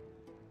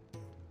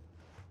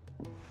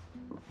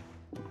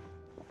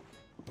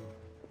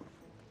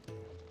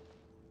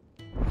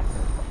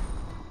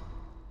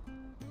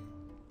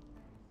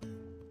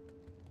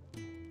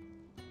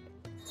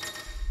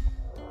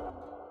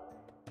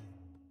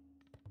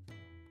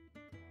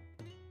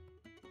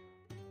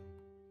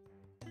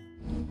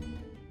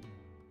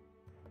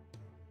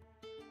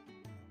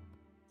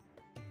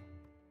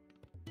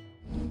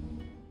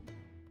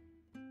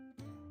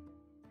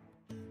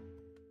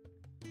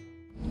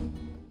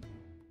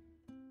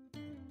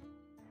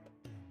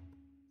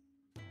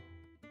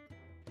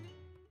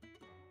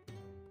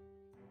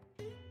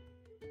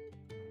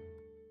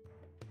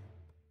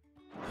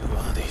 Who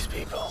are these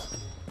people?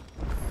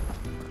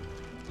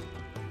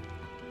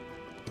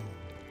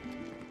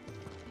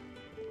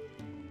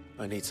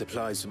 I need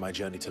supplies for my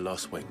journey to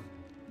Lost Wing.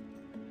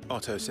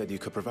 Otto said you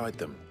could provide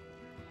them.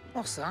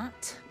 What's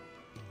that?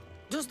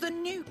 Does the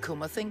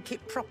newcomer think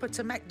it proper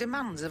to make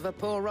demands of a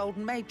poor old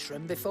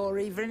matron before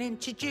even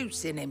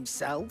introducing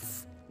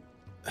himself?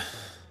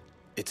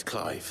 It's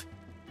Clive.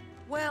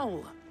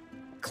 Well,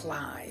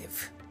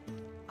 Clive,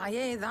 I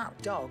hear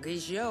that dog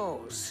is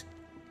yours.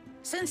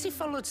 Since he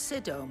followed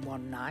Sid home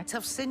one night,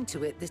 I've seen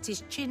to it that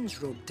his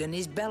chin's rubbed and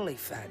his belly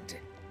fed.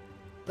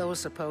 Though I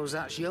suppose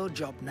that's your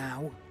job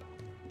now.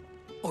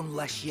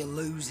 Unless you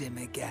lose him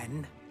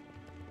again.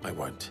 I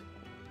won't.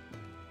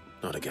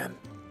 Not again.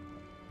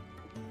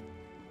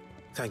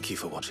 Thank you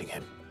for watching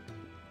him.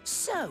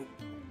 So,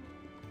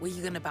 were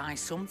you gonna buy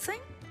something?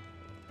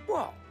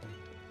 What?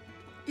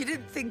 You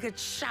didn't think I'd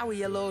shower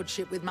your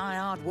lordship with my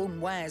hard-won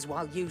wares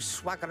while you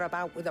swagger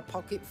about with a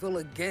pocket full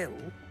of gil?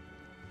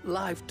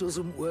 Life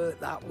doesn't work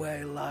that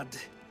way, lad.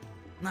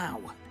 Now,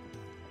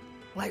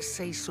 let's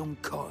see some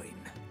coin.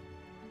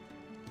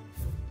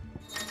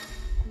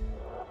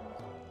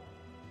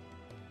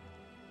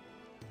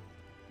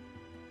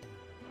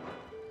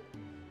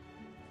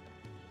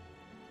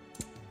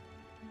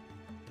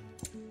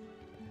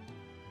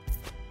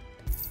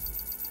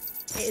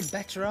 It'd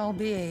better all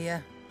be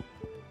here.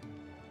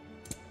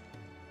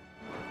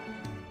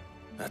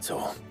 that's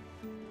all.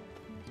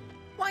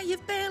 Why,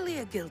 you've barely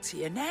a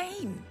guiltier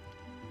name.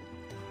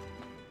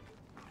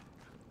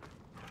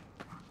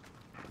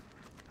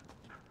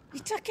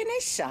 You're taking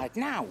his side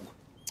now?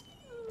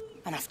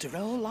 And after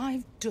all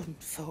I've done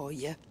for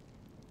you.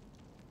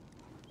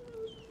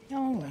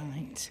 All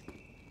right.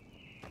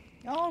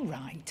 All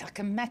right, I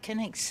can make an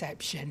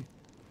exception.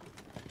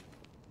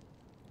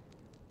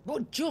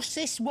 But just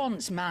this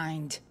once,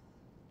 mind.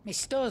 My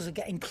stores are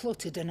getting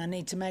cluttered and I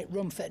need to make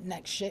room for the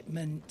next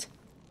shipment.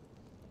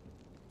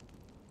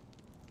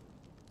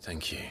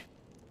 Thank you.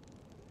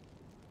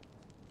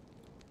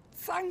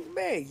 Thank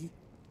me?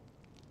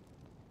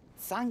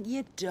 Thank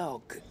your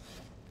dog.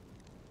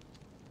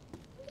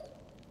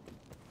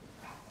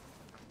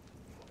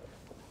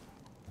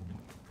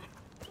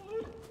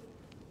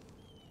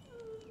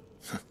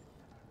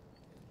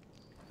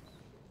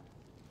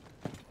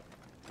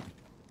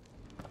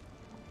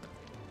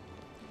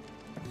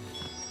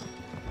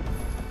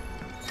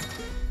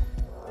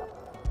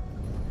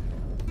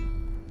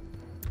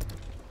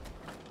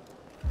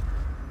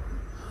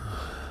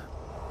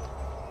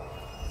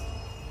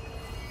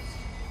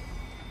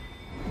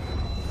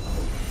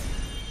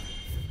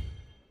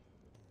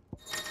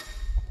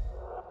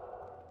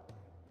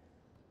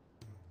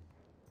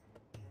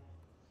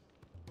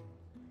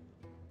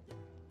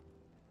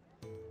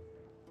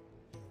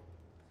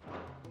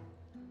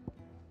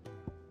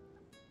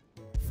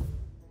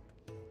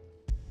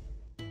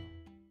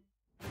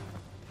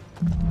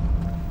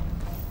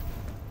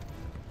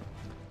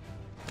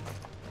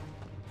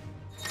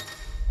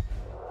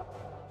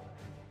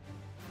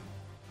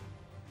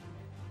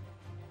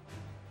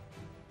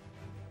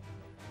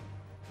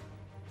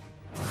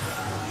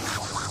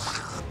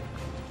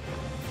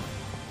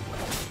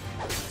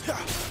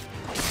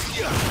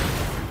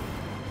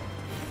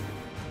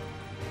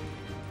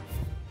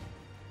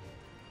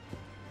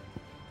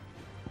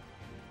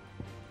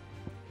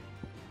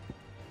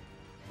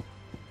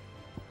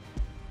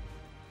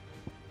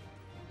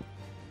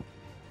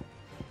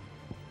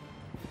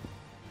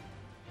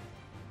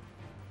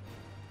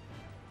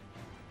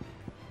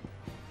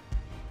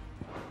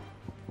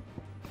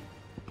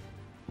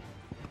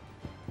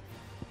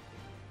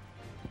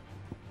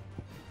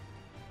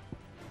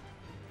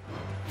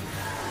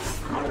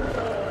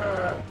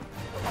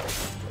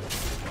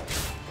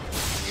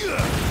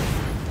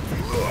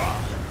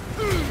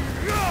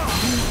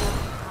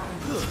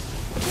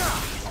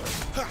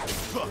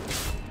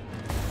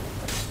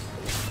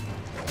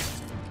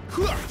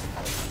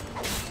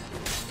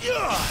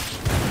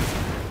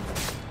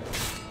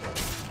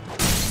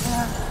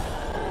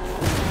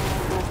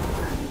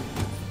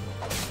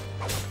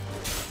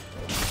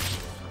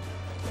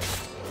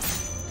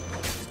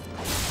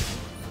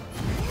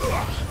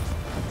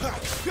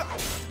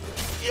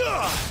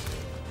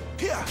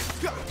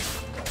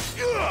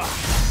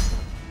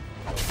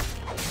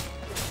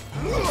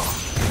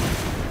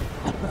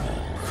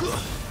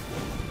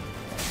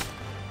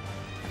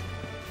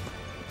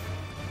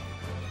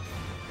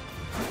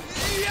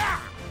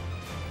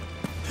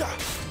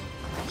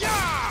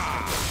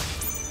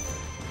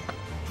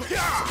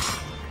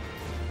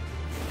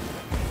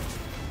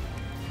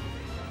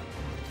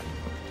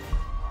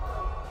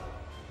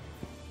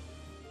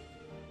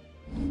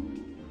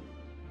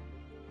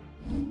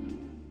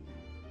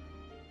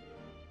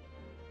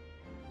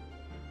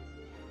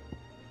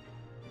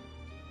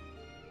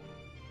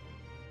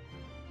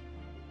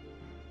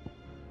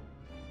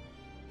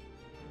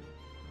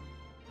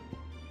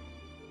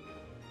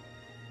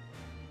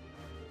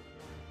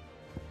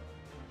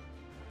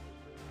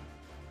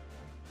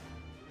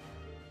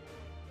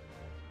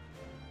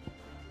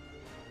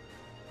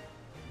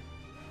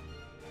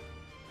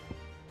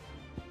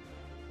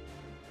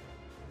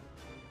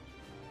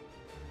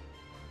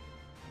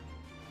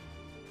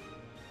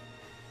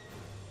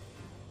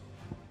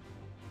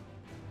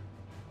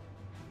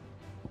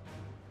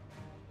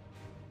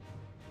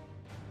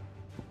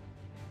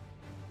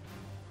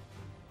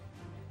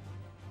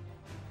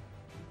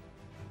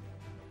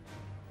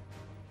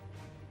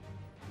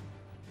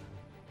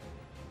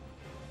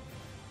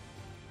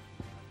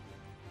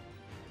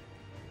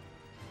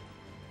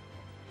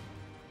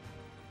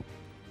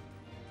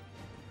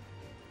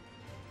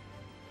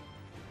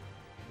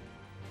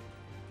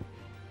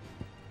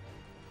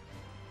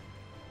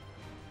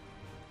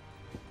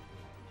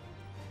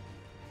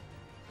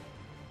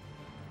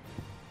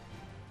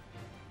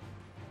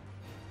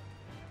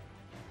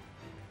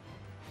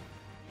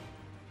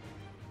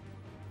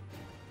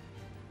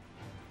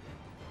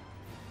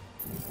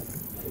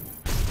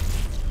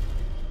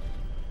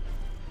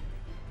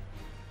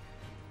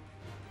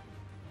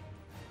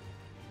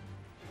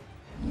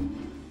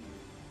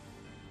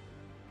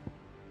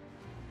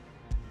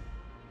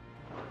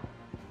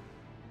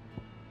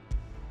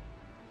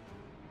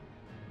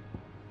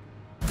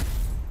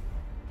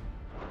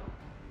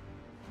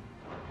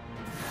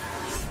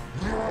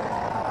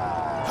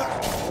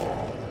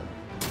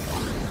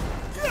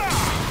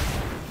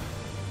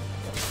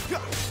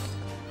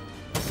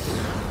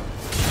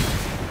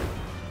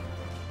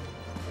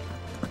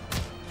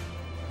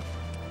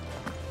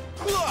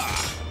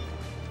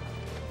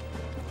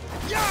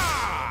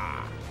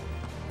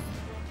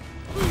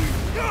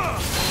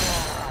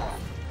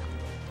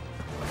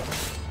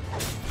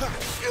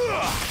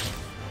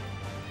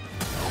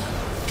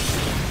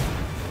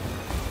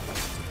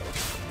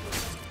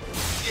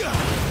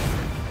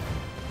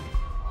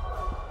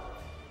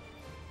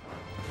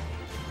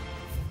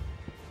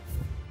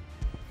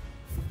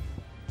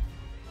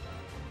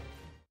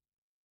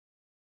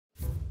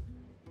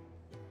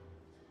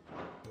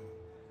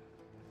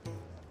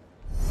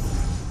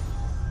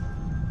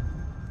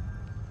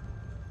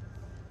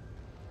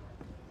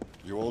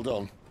 all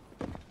done?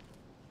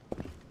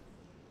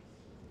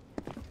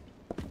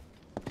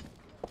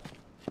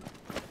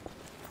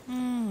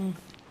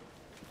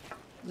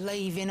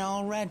 Leaving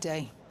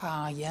already,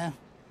 are ya?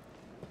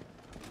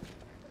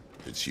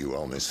 It's you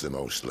I'll miss the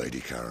most, Lady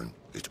Karen.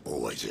 It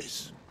always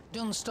is.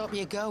 Don't stop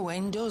you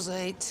going, does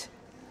it?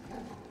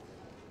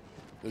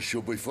 This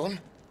should be fun.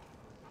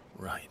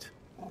 Right.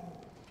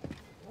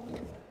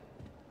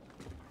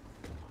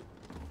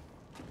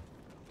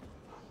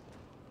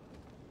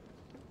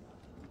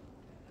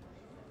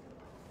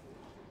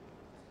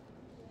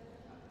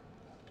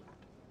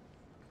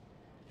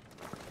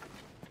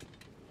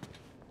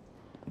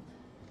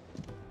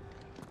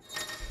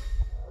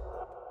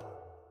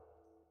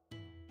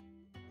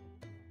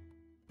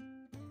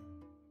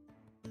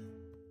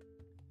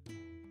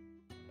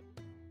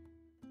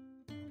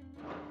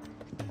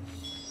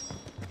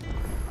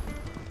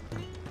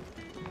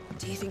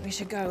 Do you think we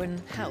should go and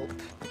help?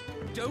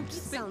 Don't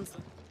Sounds...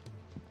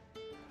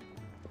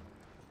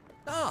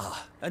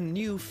 Ah, a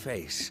new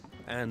face.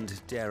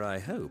 And, dare I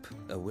hope,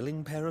 a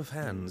willing pair of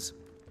hands.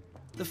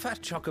 The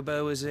fat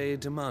chocobo is a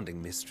demanding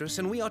mistress,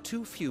 and we are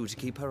too few to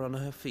keep her on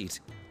her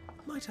feet.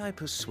 Might I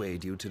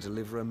persuade you to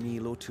deliver a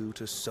meal or two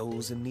to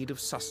souls in need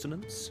of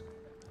sustenance?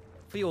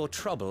 For your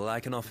trouble, I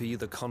can offer you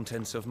the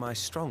contents of my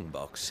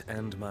strongbox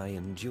and my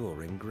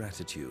enduring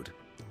gratitude.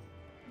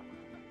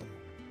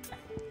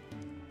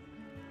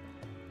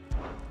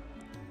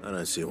 I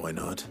don't see why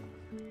not.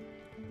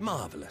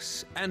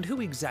 Marvelous. And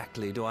who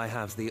exactly do I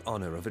have the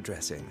honor of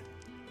addressing?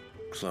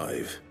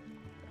 Clive.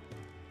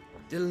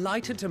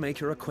 Delighted to make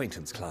your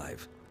acquaintance,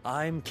 Clive.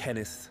 I'm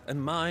Kenneth,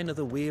 and mine are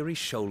the weary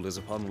shoulders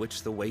upon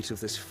which the weight of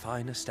this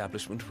fine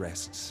establishment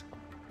rests.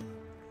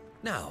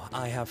 Now,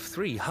 I have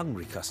 3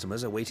 hungry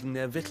customers awaiting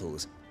their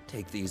victuals.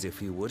 Take these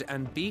if you would,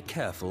 and be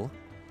careful,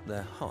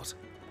 they're hot.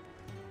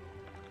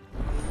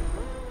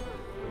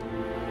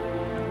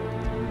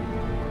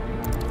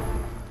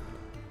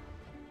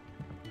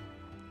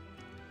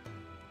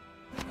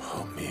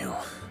 Oh, meal.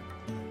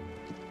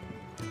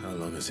 How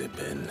long has it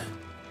been?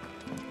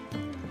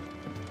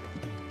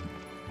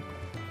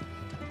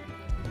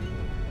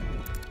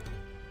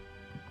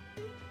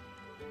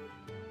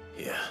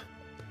 Yeah.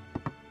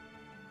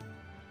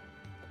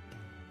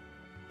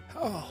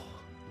 Oh,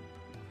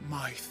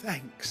 my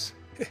thanks.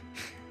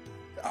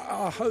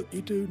 I hope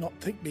you do not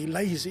think me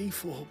lazy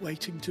for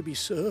waiting to be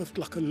served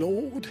like a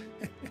lord.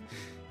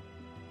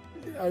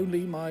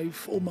 Only my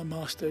former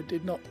master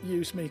did not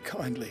use me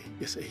kindly,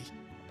 you see.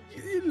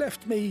 He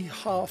left me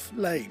half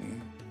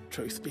lame,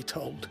 truth be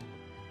told.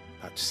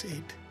 But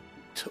Sid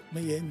took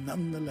me in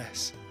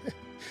nonetheless.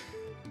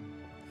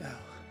 Well,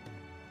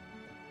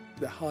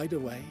 the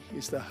hideaway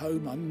is the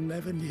home I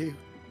never knew,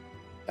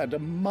 and a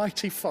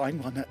mighty fine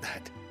one at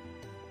that.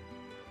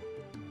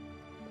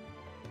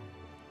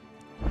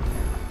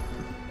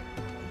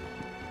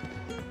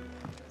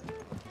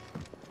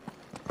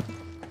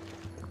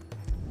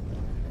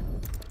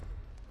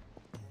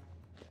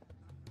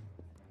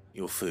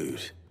 Your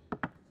food.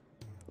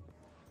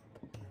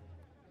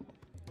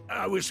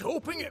 I was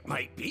hoping it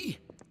might be.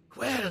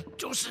 Well,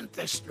 doesn't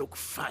this look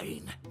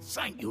fine?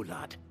 Thank you,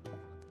 lad.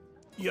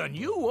 You're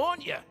new,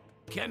 aren't you?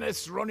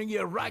 Kenneth's running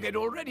you ragged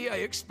already, I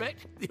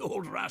expect, the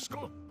old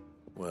rascal.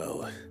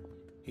 Well,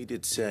 he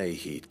did say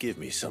he'd give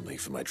me something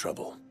for my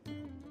trouble.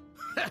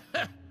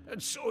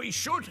 And so he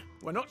should.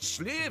 We're not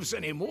slaves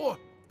anymore.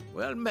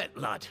 Well met,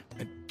 lad,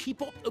 and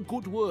keep up the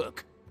good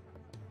work.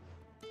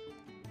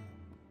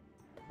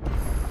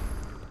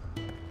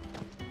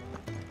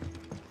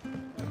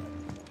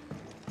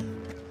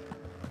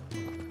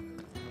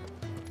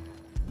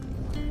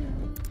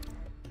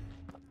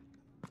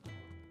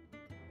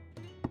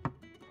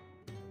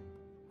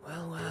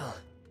 Well.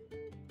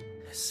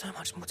 There's so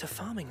much more to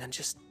farming than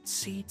just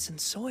seeds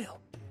and soil.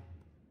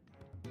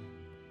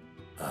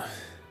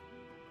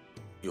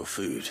 Your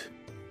food.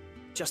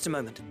 Just a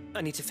moment.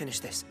 I need to finish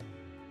this.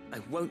 I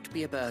won't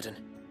be a burden.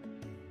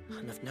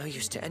 I'm of no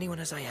use to anyone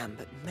as I am,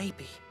 but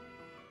maybe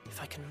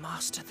if I can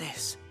master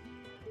this.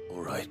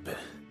 All right, but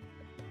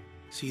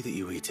see that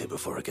you eat it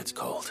before it gets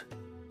cold.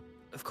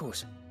 Of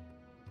course.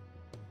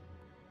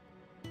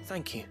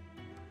 Thank you.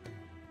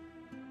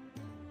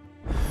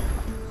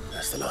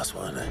 That's the last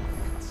one.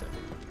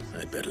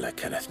 I'd better let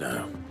Kenneth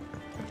know.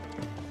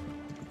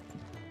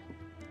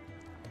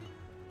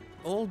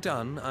 All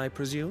done, I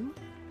presume?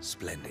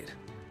 Splendid.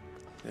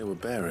 They were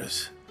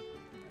bearers.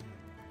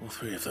 All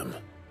 3 of them.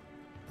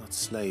 Not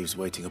slaves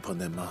waiting upon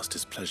their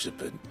master's pleasure,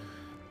 but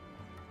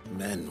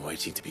men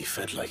waiting to be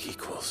fed like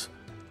equals.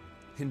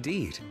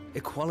 Indeed,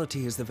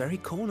 equality is the very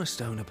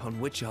cornerstone upon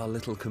which our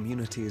little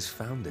community is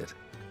founded.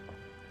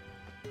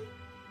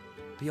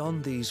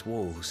 Beyond these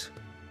walls,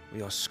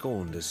 we are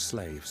scorned as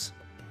slaves,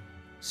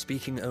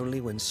 speaking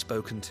only when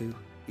spoken to,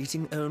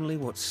 eating only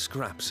what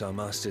scraps our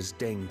masters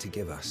deign to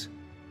give us.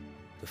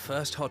 The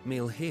first hot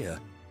meal here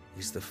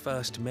is the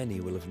first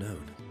many will have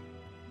known.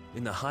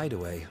 In the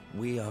hideaway,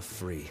 we are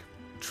free,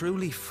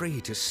 truly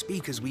free to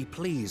speak as we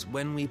please,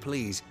 when we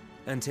please,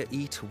 and to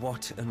eat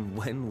what and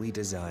when we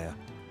desire.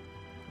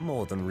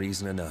 More than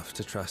reason enough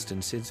to trust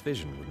in Cid's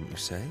vision, wouldn't you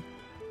say?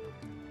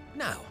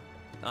 Now,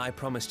 I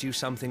promised you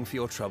something for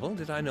your trouble,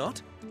 did I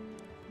not?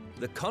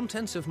 The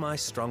contents of my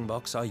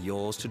strongbox are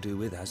yours to do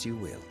with as you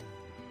will.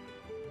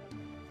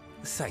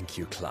 Thank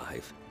you,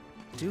 Clive.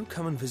 Do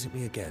come and visit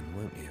me again,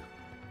 won't you?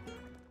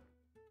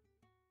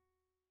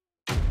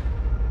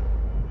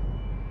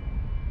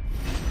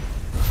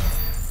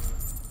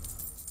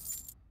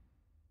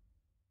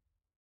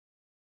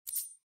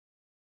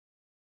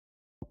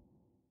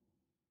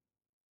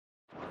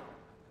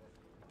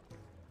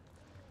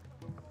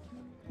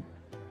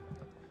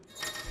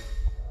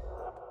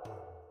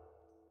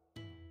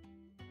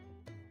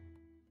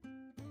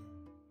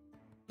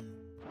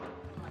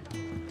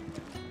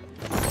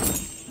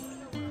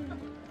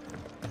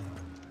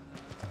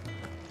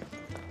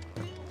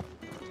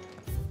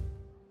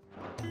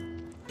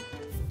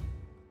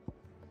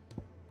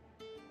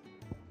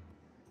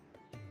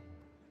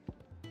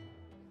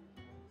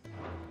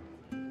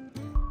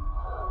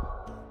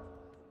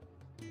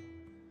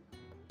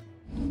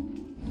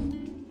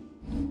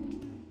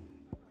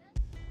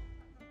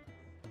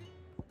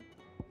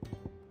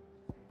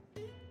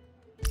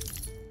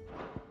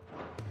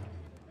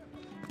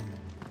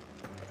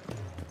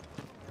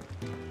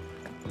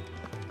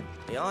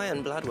 The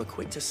Ironblood were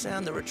quick to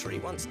sound the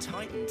retreat once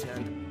Titan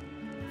turned.